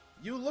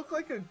 You look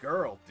like a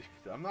girl,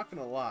 dude. I'm not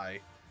gonna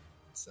lie.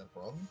 Is that a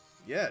problem?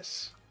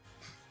 Yes.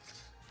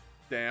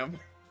 Damn.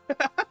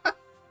 I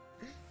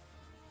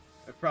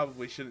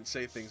probably shouldn't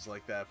say things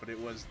like that, but it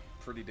was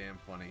pretty damn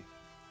funny.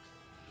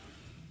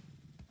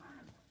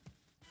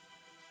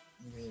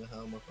 You mean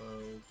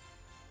homophobe?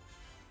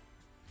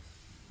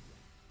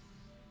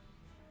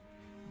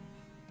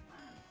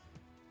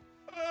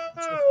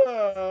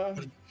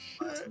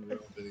 Blast in your own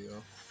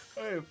video.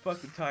 I am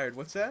fucking tired.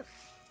 What's that?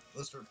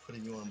 Let's start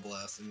putting you on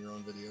blast in your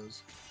own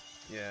videos.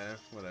 Yeah,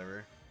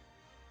 whatever.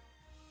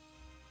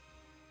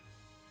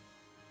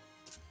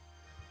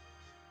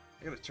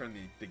 I gotta turn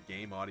the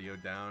game audio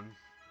down.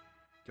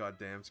 God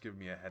damn, it's giving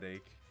me a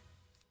headache.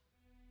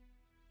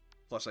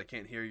 Plus, I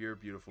can't hear your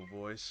beautiful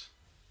voice.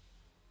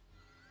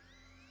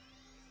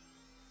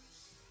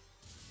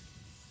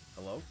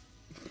 Hello?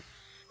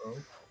 Oh?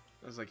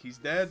 I was like, he's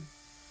dead.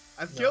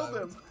 I've killed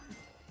him.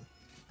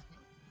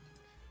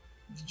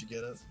 Did you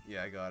get it?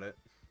 Yeah, I got it.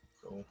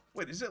 Cool.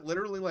 Wait, is it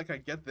literally like I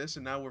get this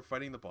and now we're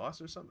fighting the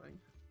boss or something?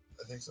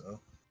 I think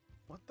so.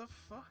 What the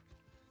fuck?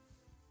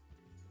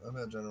 I'm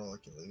at General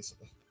Achilles.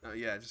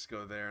 Yeah, just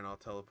go there and I'll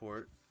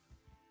teleport.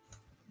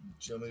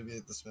 Do you want me to be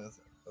at the Smith?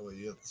 Oh wait,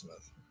 you have the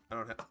Smith. I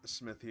don't have the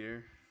Smith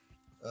here.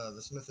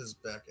 The Smith is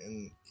back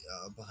in,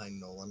 behind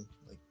Nolan,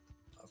 like,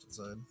 off to the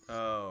side.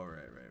 Oh,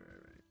 right.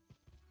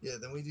 Yeah,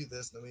 then we do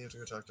this, then we have to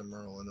go talk to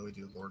Merle, and then we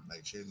do Lord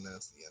Nightshade, and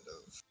that's the end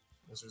of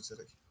Wizard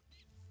City.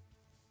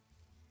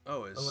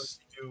 Oh, Unless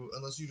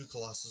you do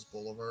Colossus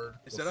Boulevard.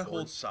 Is that a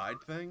whole side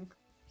thing?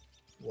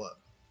 What?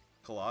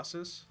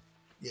 Colossus?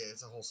 Yeah,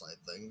 it's a whole side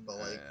thing, but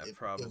like Yeah, it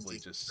probably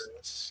gives just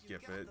decent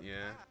skip it,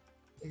 yeah.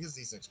 experience. It gives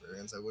decent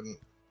experience.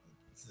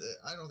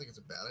 I don't think it's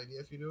a bad idea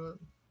if you do it.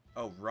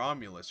 Oh,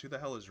 Romulus. Who the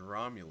hell is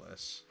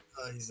Romulus?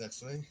 He's next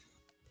to me.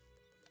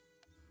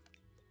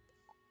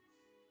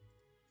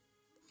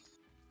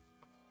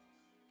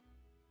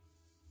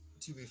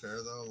 To be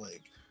fair, though,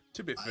 like...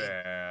 To be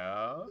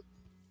fair...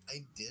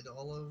 I did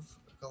all of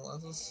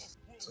Colossus,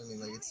 so I mean,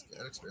 like, it's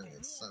good experience.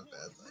 It's not a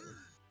bad thing.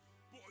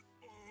 But,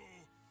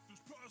 this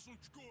pass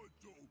looks good,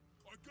 though.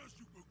 I guess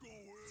you could go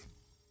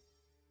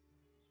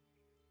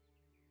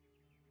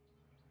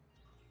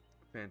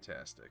in.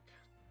 Fantastic.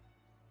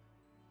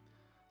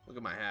 Look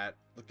at my hat.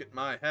 Look at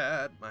my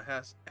hat. My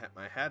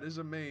hat is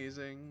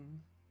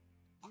amazing.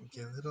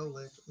 Give it a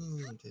lick.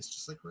 Tastes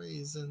just like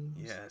raisins.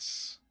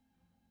 Yes.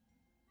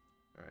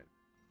 Alright.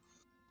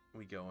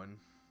 We going.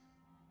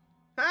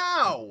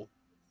 How?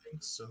 I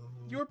think so.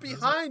 You were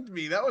behind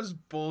me. That was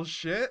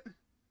bullshit.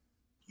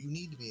 You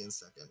need to be in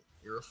second.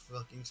 You're a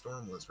fucking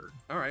storm wizard.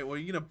 Alright, well,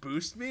 you gonna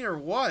boost me or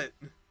what?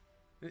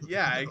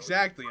 Yeah,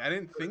 exactly. I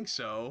didn't think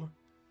so.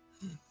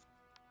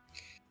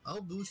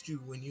 I'll boost you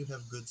when you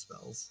have good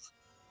spells.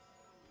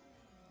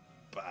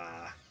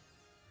 Bah.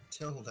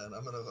 Till then,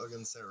 I'm gonna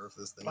fucking Seraph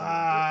this thing.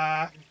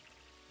 Bah.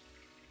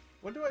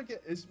 What do I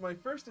get? Is my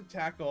first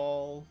attack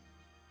all...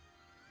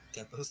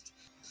 Tempest.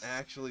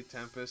 Actually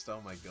Tempest?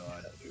 Oh my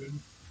god. Yeah, dude.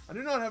 I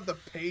do not have the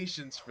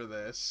patience for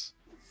this.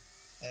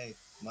 Hey,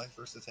 my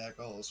first attack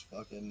all is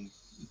fucking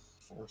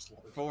Forest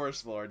Lord.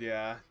 Forest Lord,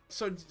 yeah.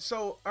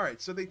 So,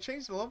 alright, so they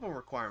changed the level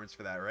requirements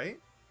for that, right?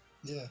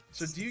 Yeah.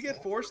 So do you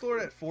get Forest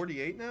Lord at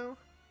 48 now?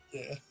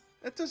 Yeah.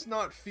 That does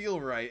not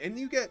feel right. And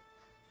you get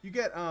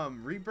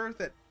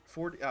Rebirth at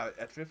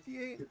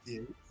 58?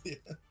 58. Yeah.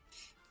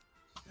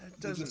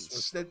 That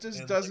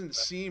just doesn't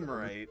seem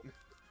right.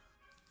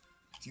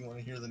 Do you want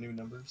to hear the new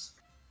numbers?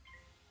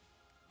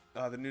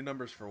 The new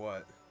numbers for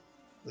what?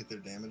 Like their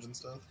damage and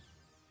stuff?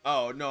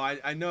 Oh, no,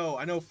 I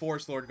know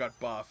Forest Lord got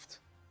buffed.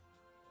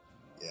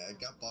 Yeah,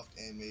 it got buffed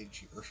and made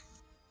cheaper.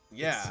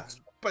 Yeah.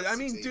 But I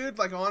mean, dude,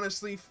 like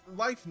honestly,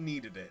 life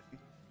needed it.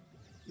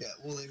 Yeah,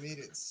 well they made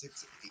it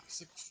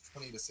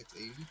 620 to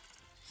 680.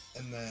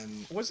 And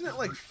then wasn't it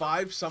like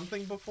 5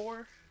 something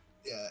before?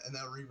 Yeah, and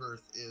that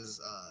rebirth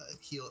is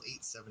heal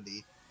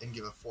 870 and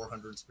give a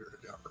 400 spirit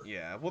armor.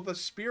 Yeah, well, the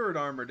spirit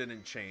armor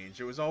didn't change.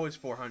 It was always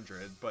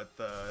 400, but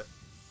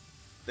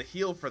the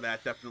heal for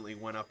that definitely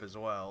went up as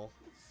well.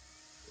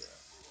 Yeah.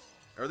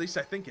 Or at least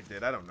I think it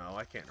did. I don't know.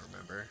 I can't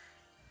remember.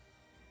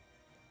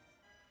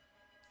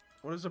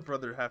 What does a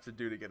brother have to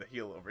do to get a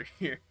heal over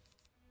here?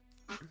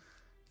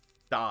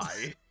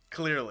 Die.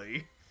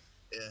 Clearly.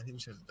 Yeah, he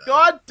should have died.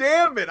 God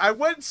damn it! I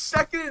went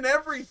second in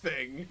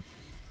everything!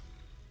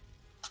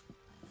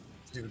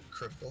 Dude,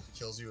 critical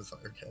kills you with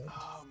fire cannon.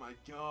 Oh my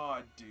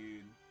god,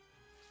 dude.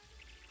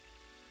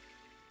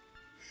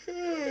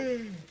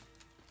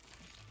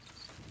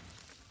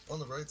 On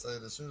the bright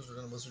side, as soon as we're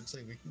done Wizard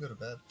City, we can go to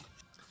bed.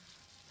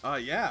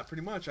 Yeah,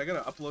 pretty much. I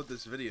gotta upload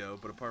this video,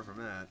 but apart from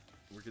that,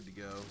 we're good to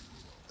go.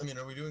 I mean,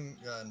 are we doing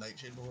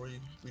Nightshade before we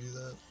do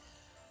that?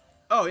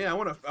 Oh yeah, I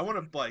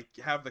wanna like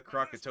have the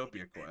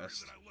Crocotopia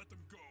quest.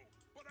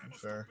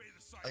 Fair.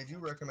 I do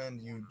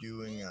recommend you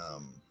doing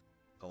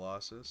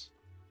Colossus.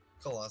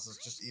 Colossus,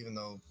 just even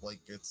though like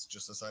it's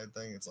just a side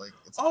thing, it's like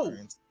it's Oh!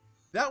 experience.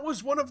 That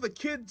was one of the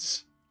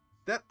kids.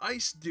 That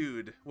ice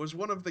dude was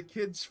one of the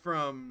kids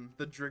from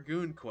the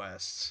Dragoon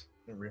quests.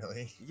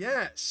 Really?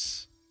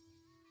 Yes.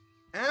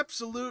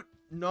 Absolute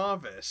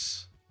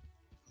novice.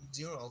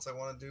 Do you know what else I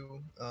want to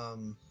do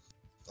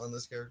on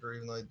this character,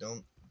 even though I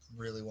don't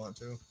really want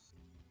to?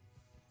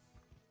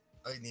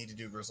 I need to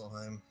do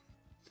Grizzleheim.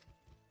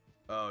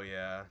 Oh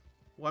yeah.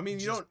 Well, I mean,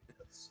 you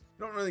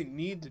don't really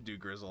need to do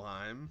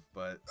Grizzleheim,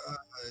 but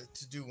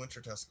to do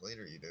Winter Tusk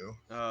later, you do.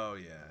 oh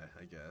yeah,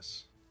 I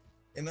guess.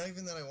 And not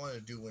even that I want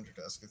to do Winter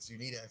Tusk. It's you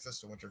need access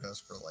to Winter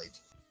Tusk for like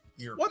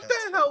your. What pets.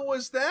 the hell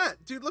was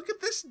that, dude? Look at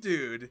this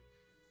dude.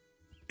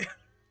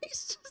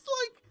 He's just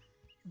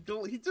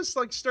like, he just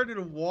like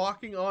started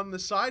walking on the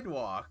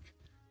sidewalk.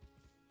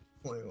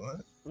 Wait,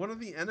 what? One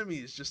of the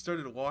enemies just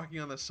started walking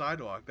on the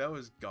sidewalk. That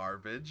was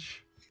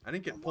garbage. I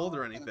didn't get pulled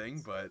or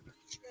anything, but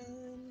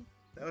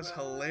that was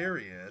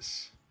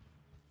hilarious.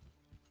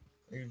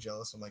 Are you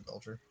jealous of my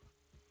culture?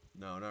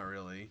 No, not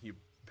really. You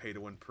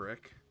pay-to-win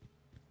prick.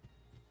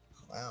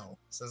 Wow,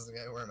 says the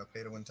guy wearing a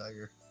pay-to-win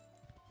tiger.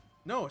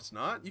 No, it's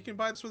not. You can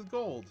buy this with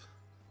gold.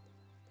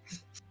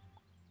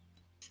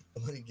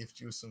 I'm gonna gift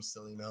you some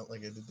silly mount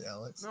like I did to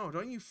Alex. No,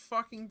 don't you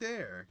fucking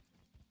dare.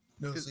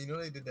 No, so you know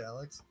what I did to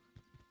Alex?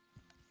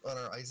 On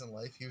our Ice and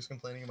Life, he was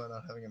complaining about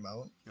not having a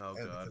mount. Oh,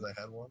 and God. because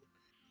I had one.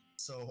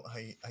 So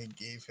I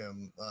gave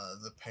him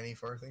the penny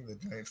far thing, the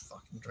giant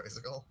fucking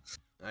tricycle.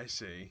 I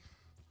see.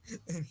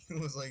 And he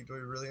was like, do I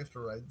really have to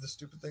ride this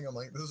stupid thing? I'm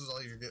like, this is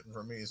all you're getting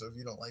from me, so if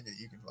you don't like it,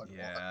 you can fucking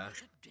walk. Yeah.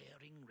 It's a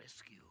daring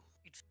rescue.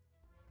 It's...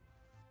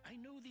 I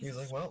know these... He's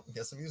like, well,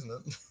 guess I'm using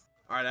it.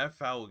 Alright, I have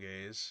Foul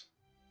Gaze.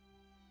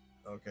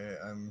 Okay,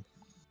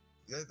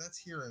 that's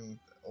here in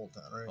Old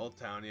Town, right? Old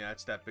Town, yeah,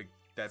 it's that big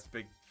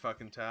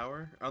fucking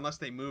tower. Unless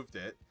they moved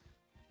it.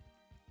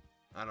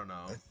 I don't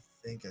know. I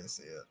think I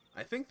see it.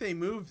 I think they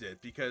moved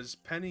it because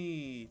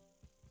Penny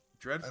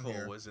Dreadful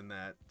here. was in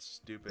that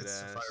stupid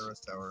It's ass. Sapphire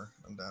Tower.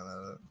 I'm down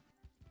at it.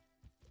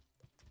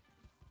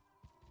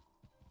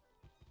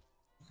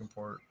 You can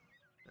port.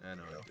 I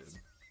know Yeah. I did.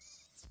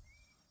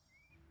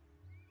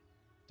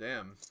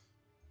 Damn.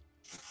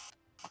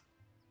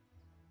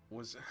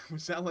 Was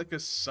that like a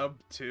sub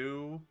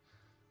 2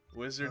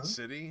 Wizard Huh?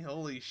 City?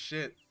 Holy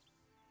shit.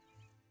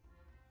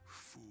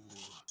 Fool.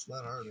 It's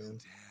not hard, man.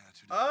 Dare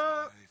to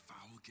defy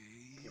foul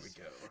gaze? Here we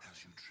go.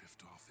 As you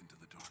drift off into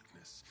the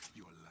darkness,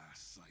 your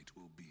last sight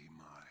will be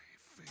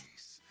my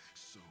face.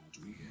 So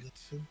be it.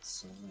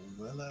 So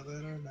well, I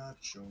better not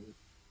show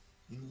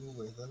you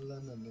where the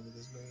lemonade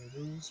is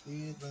made of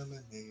sweet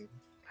lemonade.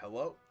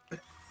 Hello?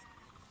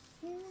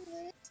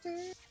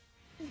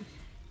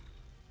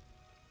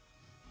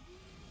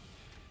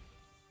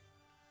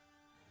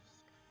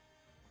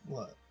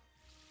 What?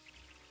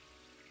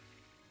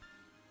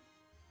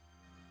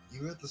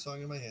 You got the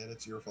song in my head,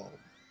 it's your fault.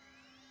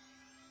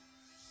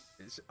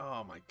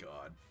 Oh my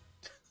god.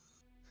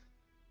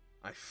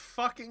 I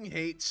fucking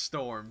hate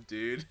Storm,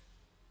 dude.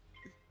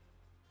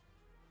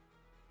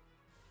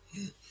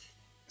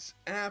 It's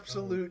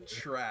absolute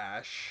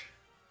trash.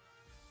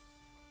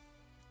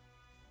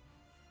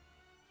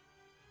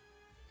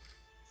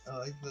 I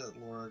like that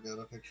Laura got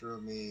a picture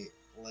of me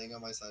laying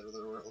on my side with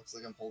her where it looks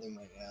like I'm holding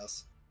my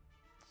ass.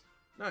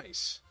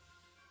 Nice.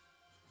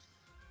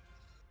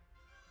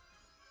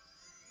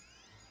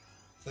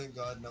 Thank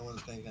God no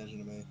one's paying attention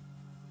to me.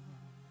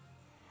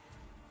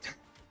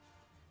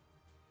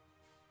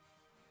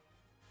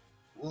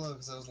 Well, no,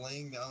 because I was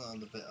laying down on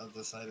the bed of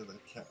the side of the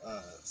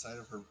side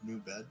of her new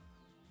bed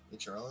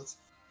at Charlotte's,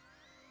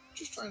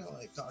 just trying to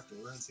like talk to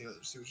her and see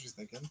what she's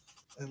thinking,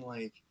 and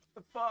like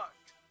The fuck?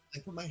 I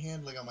put my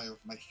hand like on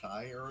my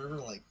thigh or whatever,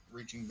 like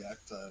reaching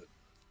back to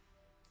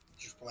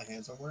just put my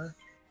hand somewhere.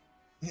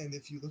 And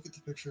if you look at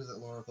the picture that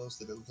Laura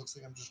posted, it looks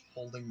like I'm just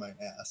holding my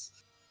ass.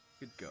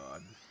 Good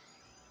god.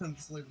 I'm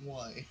just like,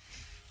 why?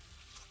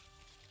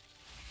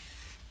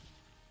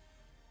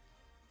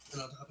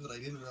 And on top of it, I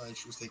didn't realize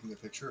she was taking a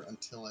picture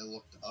until I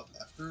looked up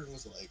after and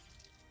was like,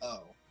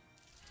 oh,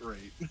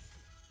 great.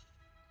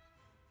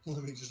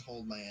 Let me just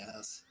hold my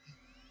ass.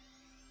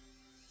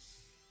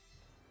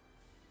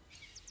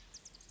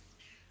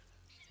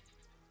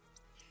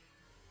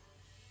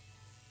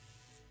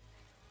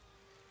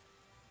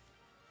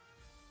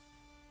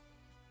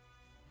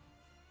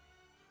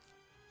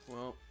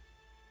 Well,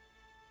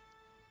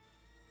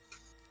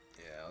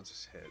 yeah, I'll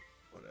just hit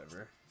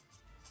whatever.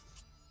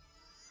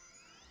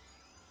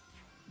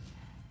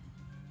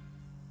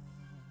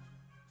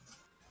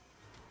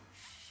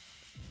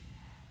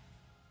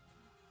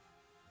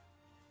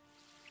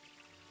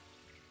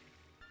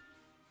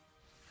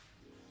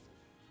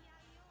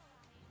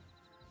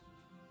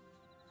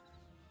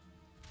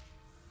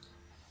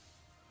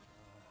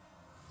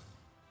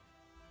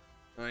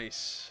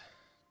 Nice.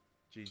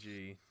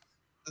 GG.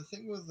 The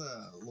thing with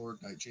Lord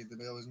Nightshade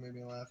that always made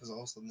me laugh is all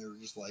of a sudden they were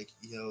just like,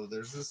 yo,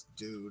 there's this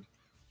dude,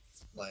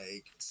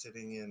 like,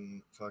 sitting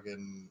in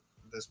fucking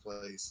this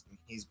place, and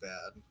he's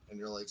bad. And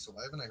you're like, so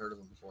why haven't I heard of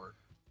him before?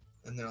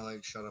 And they're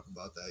like, shut up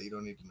about that, you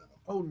don't need to know.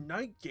 Oh,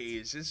 Night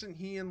Gaze, isn't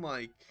he in,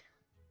 like...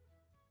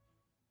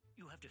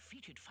 You have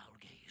defeated Foul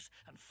Gaze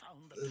and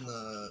found the In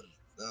the,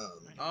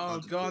 Oh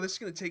Haunted god, Cave. this is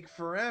gonna take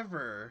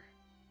forever.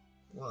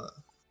 What?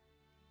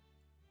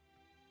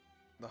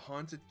 The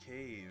Haunted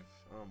Cave.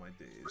 Oh my Where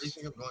do you days.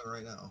 think I'm going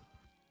right now?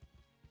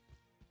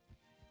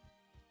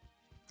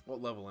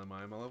 What level am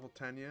I? Am I level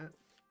 10 yet?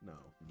 No,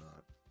 I'm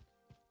not.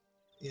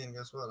 Ian,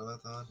 guess what? I'm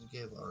at the Haunted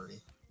Cave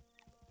already.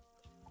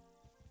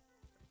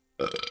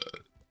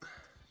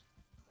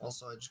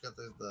 Also, I just got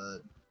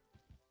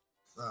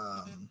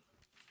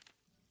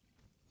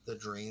the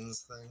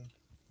drains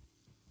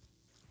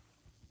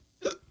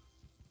thing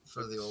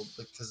for the old,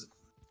 because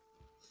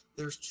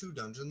there's 2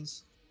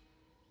 dungeons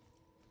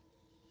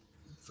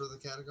for the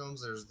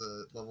catacombs. There's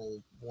the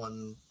level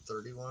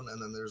 131,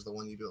 and then there's the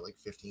one you do at like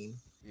 15.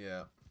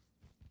 Yeah.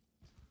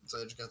 So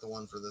I just got the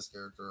one for this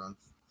character on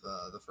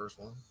the first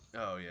one.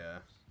 Oh yeah.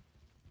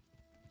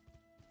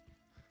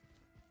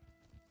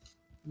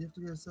 You have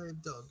to go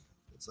save Doug.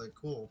 It's like,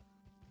 cool.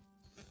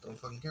 Don't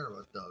fucking care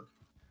about Doug.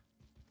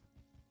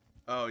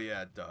 Oh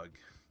yeah, Doug.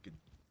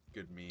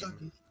 Good meme.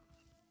 Dougie.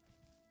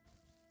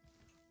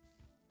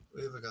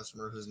 We have a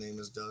customer whose name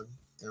is Doug.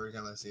 Every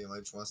time I see him, I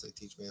just want to say,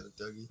 teach me how to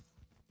Dougie.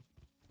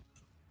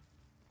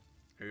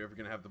 Are you ever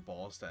gonna have the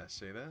balls to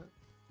say that?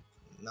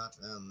 Not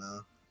to him,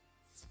 no.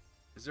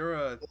 Is there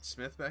a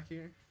smith back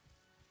here?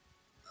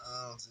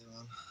 I don't see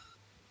one.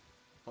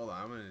 Hold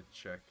on, I'm gonna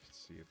check,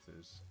 see if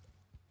there's...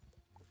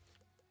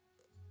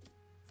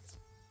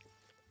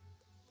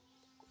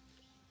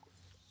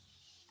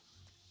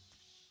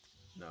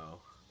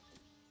 No.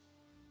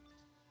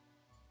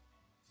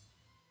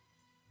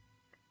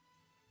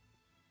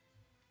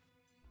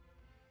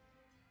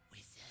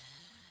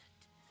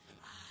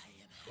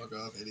 Fuck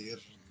off, idiot.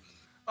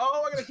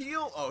 Oh, I gotta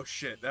heal! Oh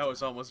shit, that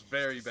was almost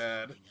very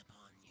bad.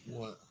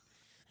 What?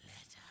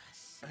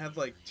 I had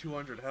like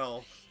 200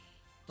 health.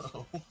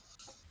 Oh.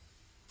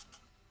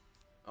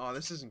 Oh,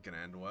 this isn't gonna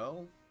end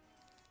well.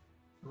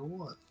 For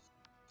what?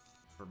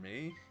 For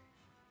me.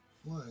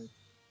 Why?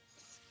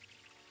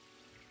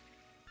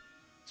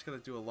 It's gonna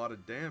do a lot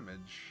of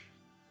damage.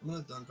 I'm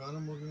gonna dunk on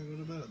him, we're gonna go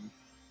to bed.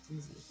 It's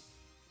easy.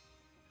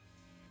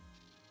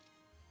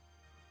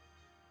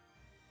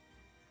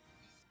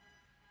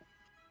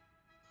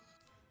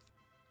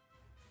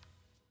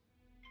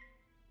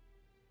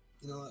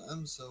 You know what?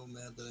 I'm so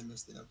mad that I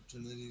missed the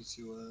opportunity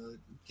to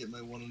get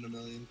my 1 in a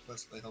million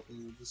quest by helping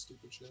you with this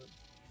stupid shit.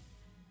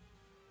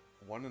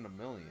 1 in a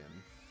million.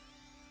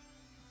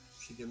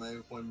 To get my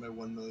 1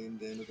 million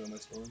damage on my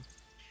storm.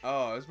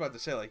 Oh, I was about to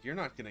say, like, you're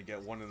not gonna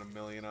get 1 in a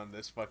million on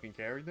this fucking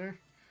character.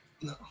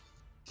 No.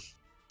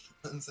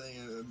 I'm saying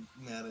I'm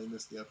mad I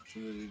missed the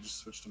opportunity to just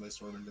switch to my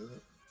storm and do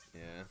it.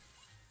 Yeah.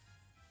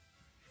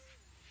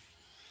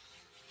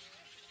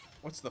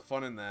 What's the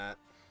fun in that?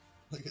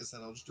 Like I said,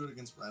 I'll just do it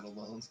against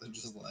Rattlebones and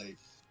just like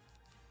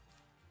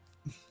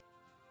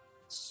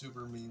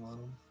super meme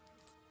on them.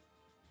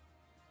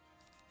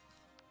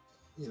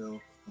 You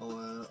know,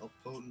 I'll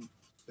potent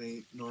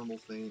feint, normal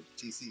feint,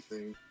 TC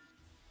feint,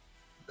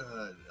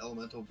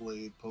 elemental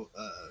blade,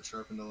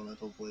 sharpened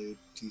elemental blade,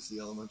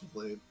 TC elemental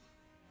blade,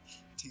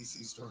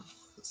 TC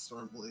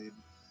storm blade,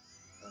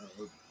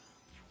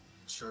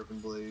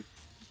 sharpened blade,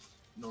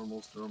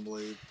 normal storm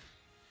blade,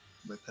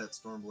 my pet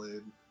storm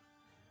blade.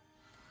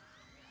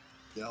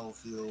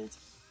 Gallfield.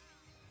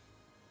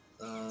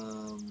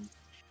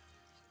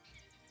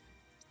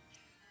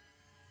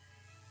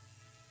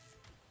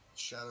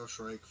 Shadow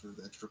Shrike for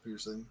the extra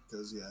piercing,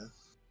 because yeah.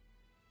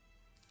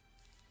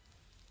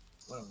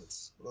 What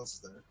else? What else is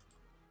there?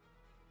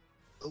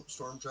 Oh,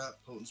 Storm Trap,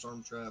 Potent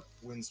Storm Trap,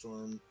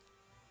 Windstorm,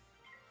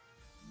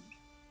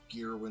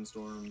 Gear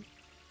Windstorm,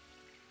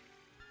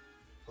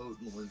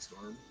 Potent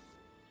Windstorm.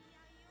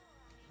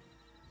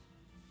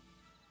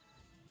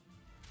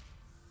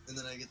 And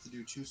then I get to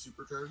do 2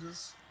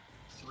 supercharges,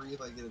 3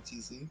 if I get a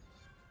TC.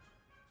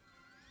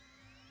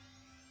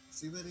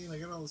 See that, Ian? I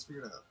got all this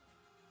figured out.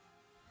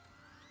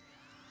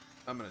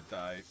 I'm gonna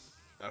die.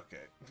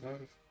 Okay.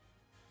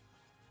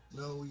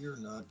 No, you're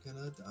not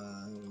gonna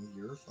die.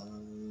 You're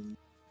fine.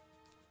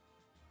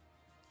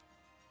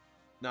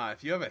 Nah,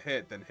 if you have a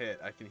hit, then hit.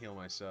 I can heal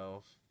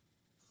myself.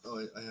 Oh,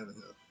 I haven't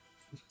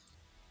hit.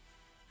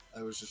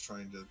 I was just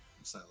trying to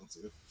silence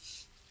you.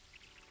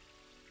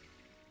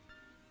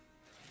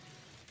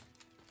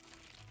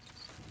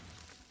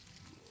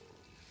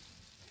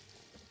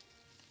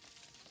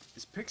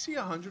 Is Pixie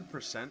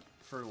 100%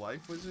 for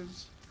life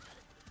wizards?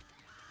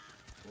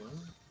 What?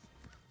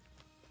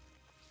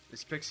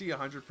 Is Pixie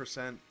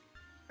 100%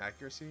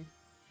 accuracy?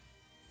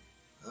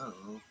 I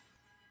don't know.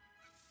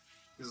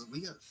 Because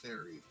we got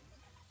fairy.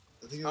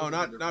 I think it Oh, was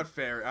like a not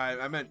fairy.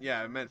 I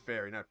meant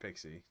fairy, not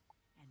pixie.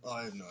 Oh,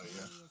 I have no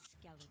idea.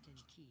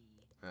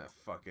 Ah,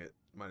 fuck it.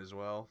 Might as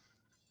well.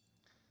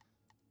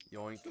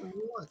 Yoink.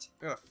 What?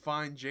 I got a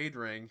fine jade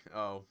ring.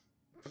 Oh.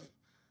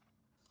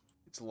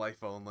 It's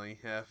life only.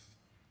 F.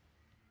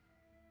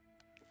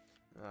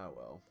 Ah,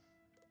 well.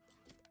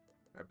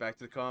 Alright, back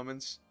to the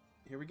commons.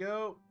 Here we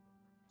go.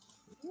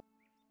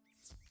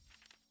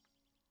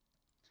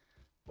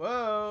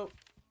 Whoa!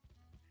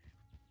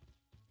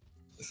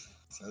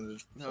 That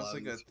was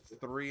like a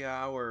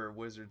 3-hour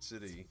Wizard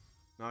City.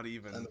 Not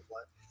even.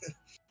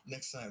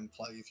 Next time,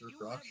 plow you through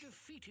Croc.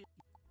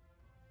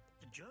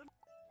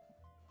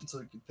 So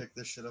you can pick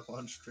this shit up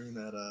on stream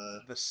at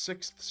The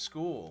 6th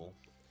school.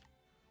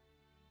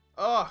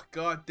 Oh,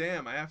 god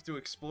damn, I have to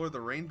explore the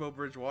Rainbow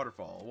Bridge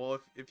waterfall.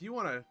 Well, if you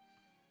want to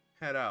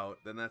head out,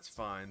 then that's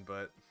fine,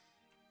 but...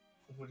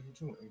 What are you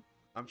doing?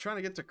 I'm trying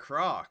to get to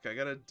Croc. I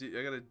gotta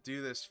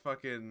do this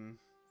fucking...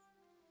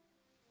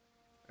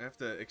 I have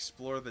to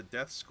explore the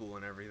death school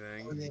and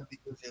everything. Oh, yeah,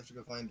 because you have to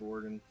go find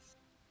Dorgan.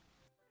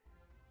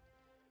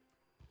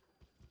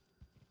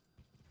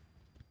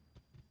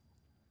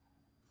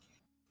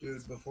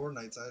 Dude, before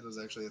Nightside was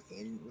actually a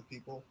thing with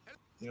people,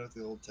 you know what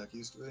the old tech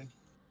used to be?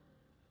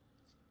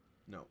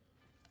 No.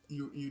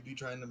 You'd be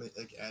trying to make,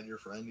 like, add your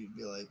friend, you'd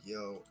be like,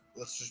 yo,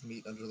 let's just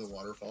meet under the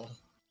waterfall.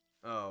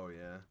 Oh,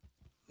 yeah.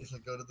 He's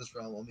like, go to this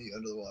realm, I'll meet you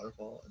under the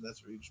waterfall, and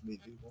that's where you just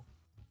meet people.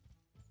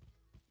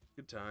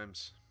 Good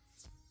times.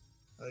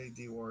 Hey,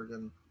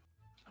 D-Worgan.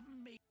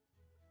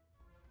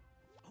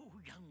 Oh,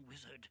 young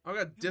wizard. I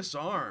got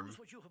disarm. Use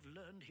what you have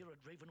learned here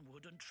at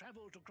Ravenwood and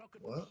travel to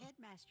Crockett. What?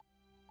 Headmaster.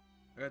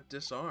 I got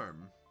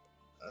disarm.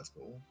 That's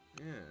cool.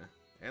 Yeah.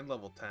 And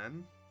level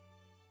 10.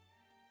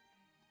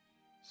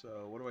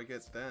 So, what do I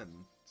get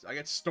then? I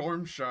get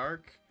Storm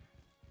Shark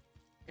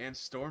and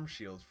Storm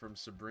Shield from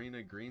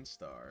Sabrina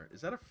Greenstar.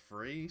 Is that a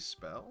free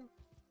spell?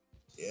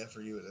 Yeah, for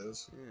you it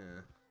is.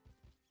 Yeah.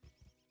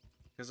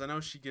 Because I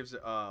know she gives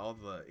it all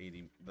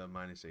the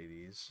minus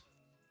 80s.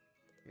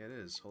 Yeah, it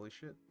is. Holy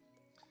shit.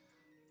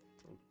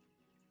 So,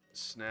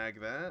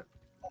 snag that.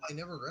 Oh, I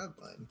never grabbed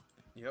mine.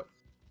 Yep.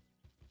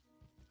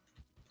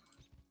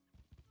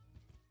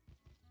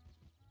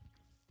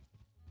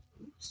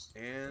 Oops.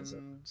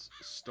 And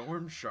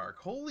Storm Shark.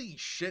 Holy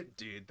shit,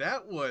 dude.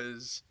 That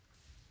was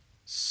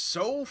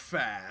so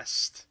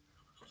fast.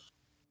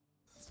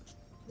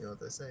 You know what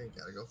they say,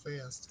 gotta go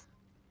fast.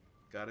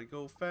 Gotta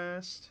go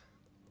fast.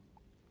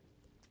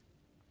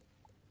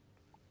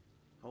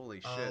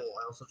 Holy shit. Oh,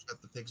 I also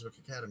got the Pigswick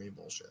Academy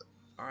bullshit.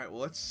 Alright, well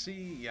let's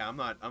see. Yeah, I'm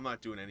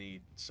not doing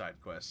any side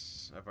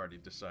quests. I've already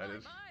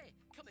decided.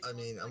 I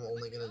mean, I'm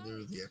only gonna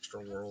do the extra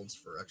worlds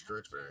for extra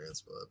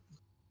experience, but...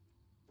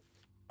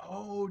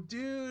 Oh,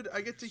 dude,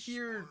 I get to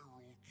hear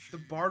the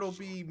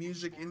Bartleby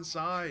music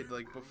inside,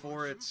 like,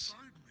 before it's,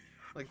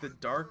 like, the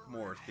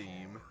Darkmoor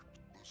theme.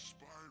 The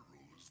spiral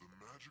is the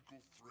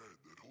magical thread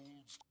that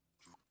holds...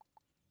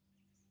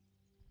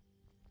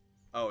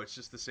 Oh, it's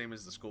just the same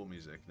as the school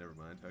music. Never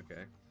mind.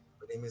 Okay.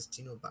 My name is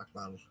Tino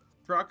Bachmann.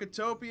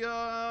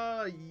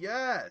 Crocotopia!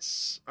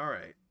 Yes!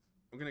 Alright.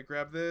 I'm gonna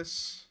grab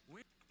this.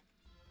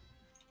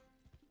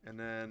 And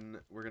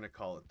then we're gonna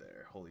call it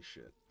there. Holy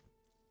shit.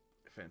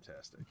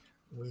 Fantastic.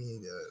 We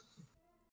did it.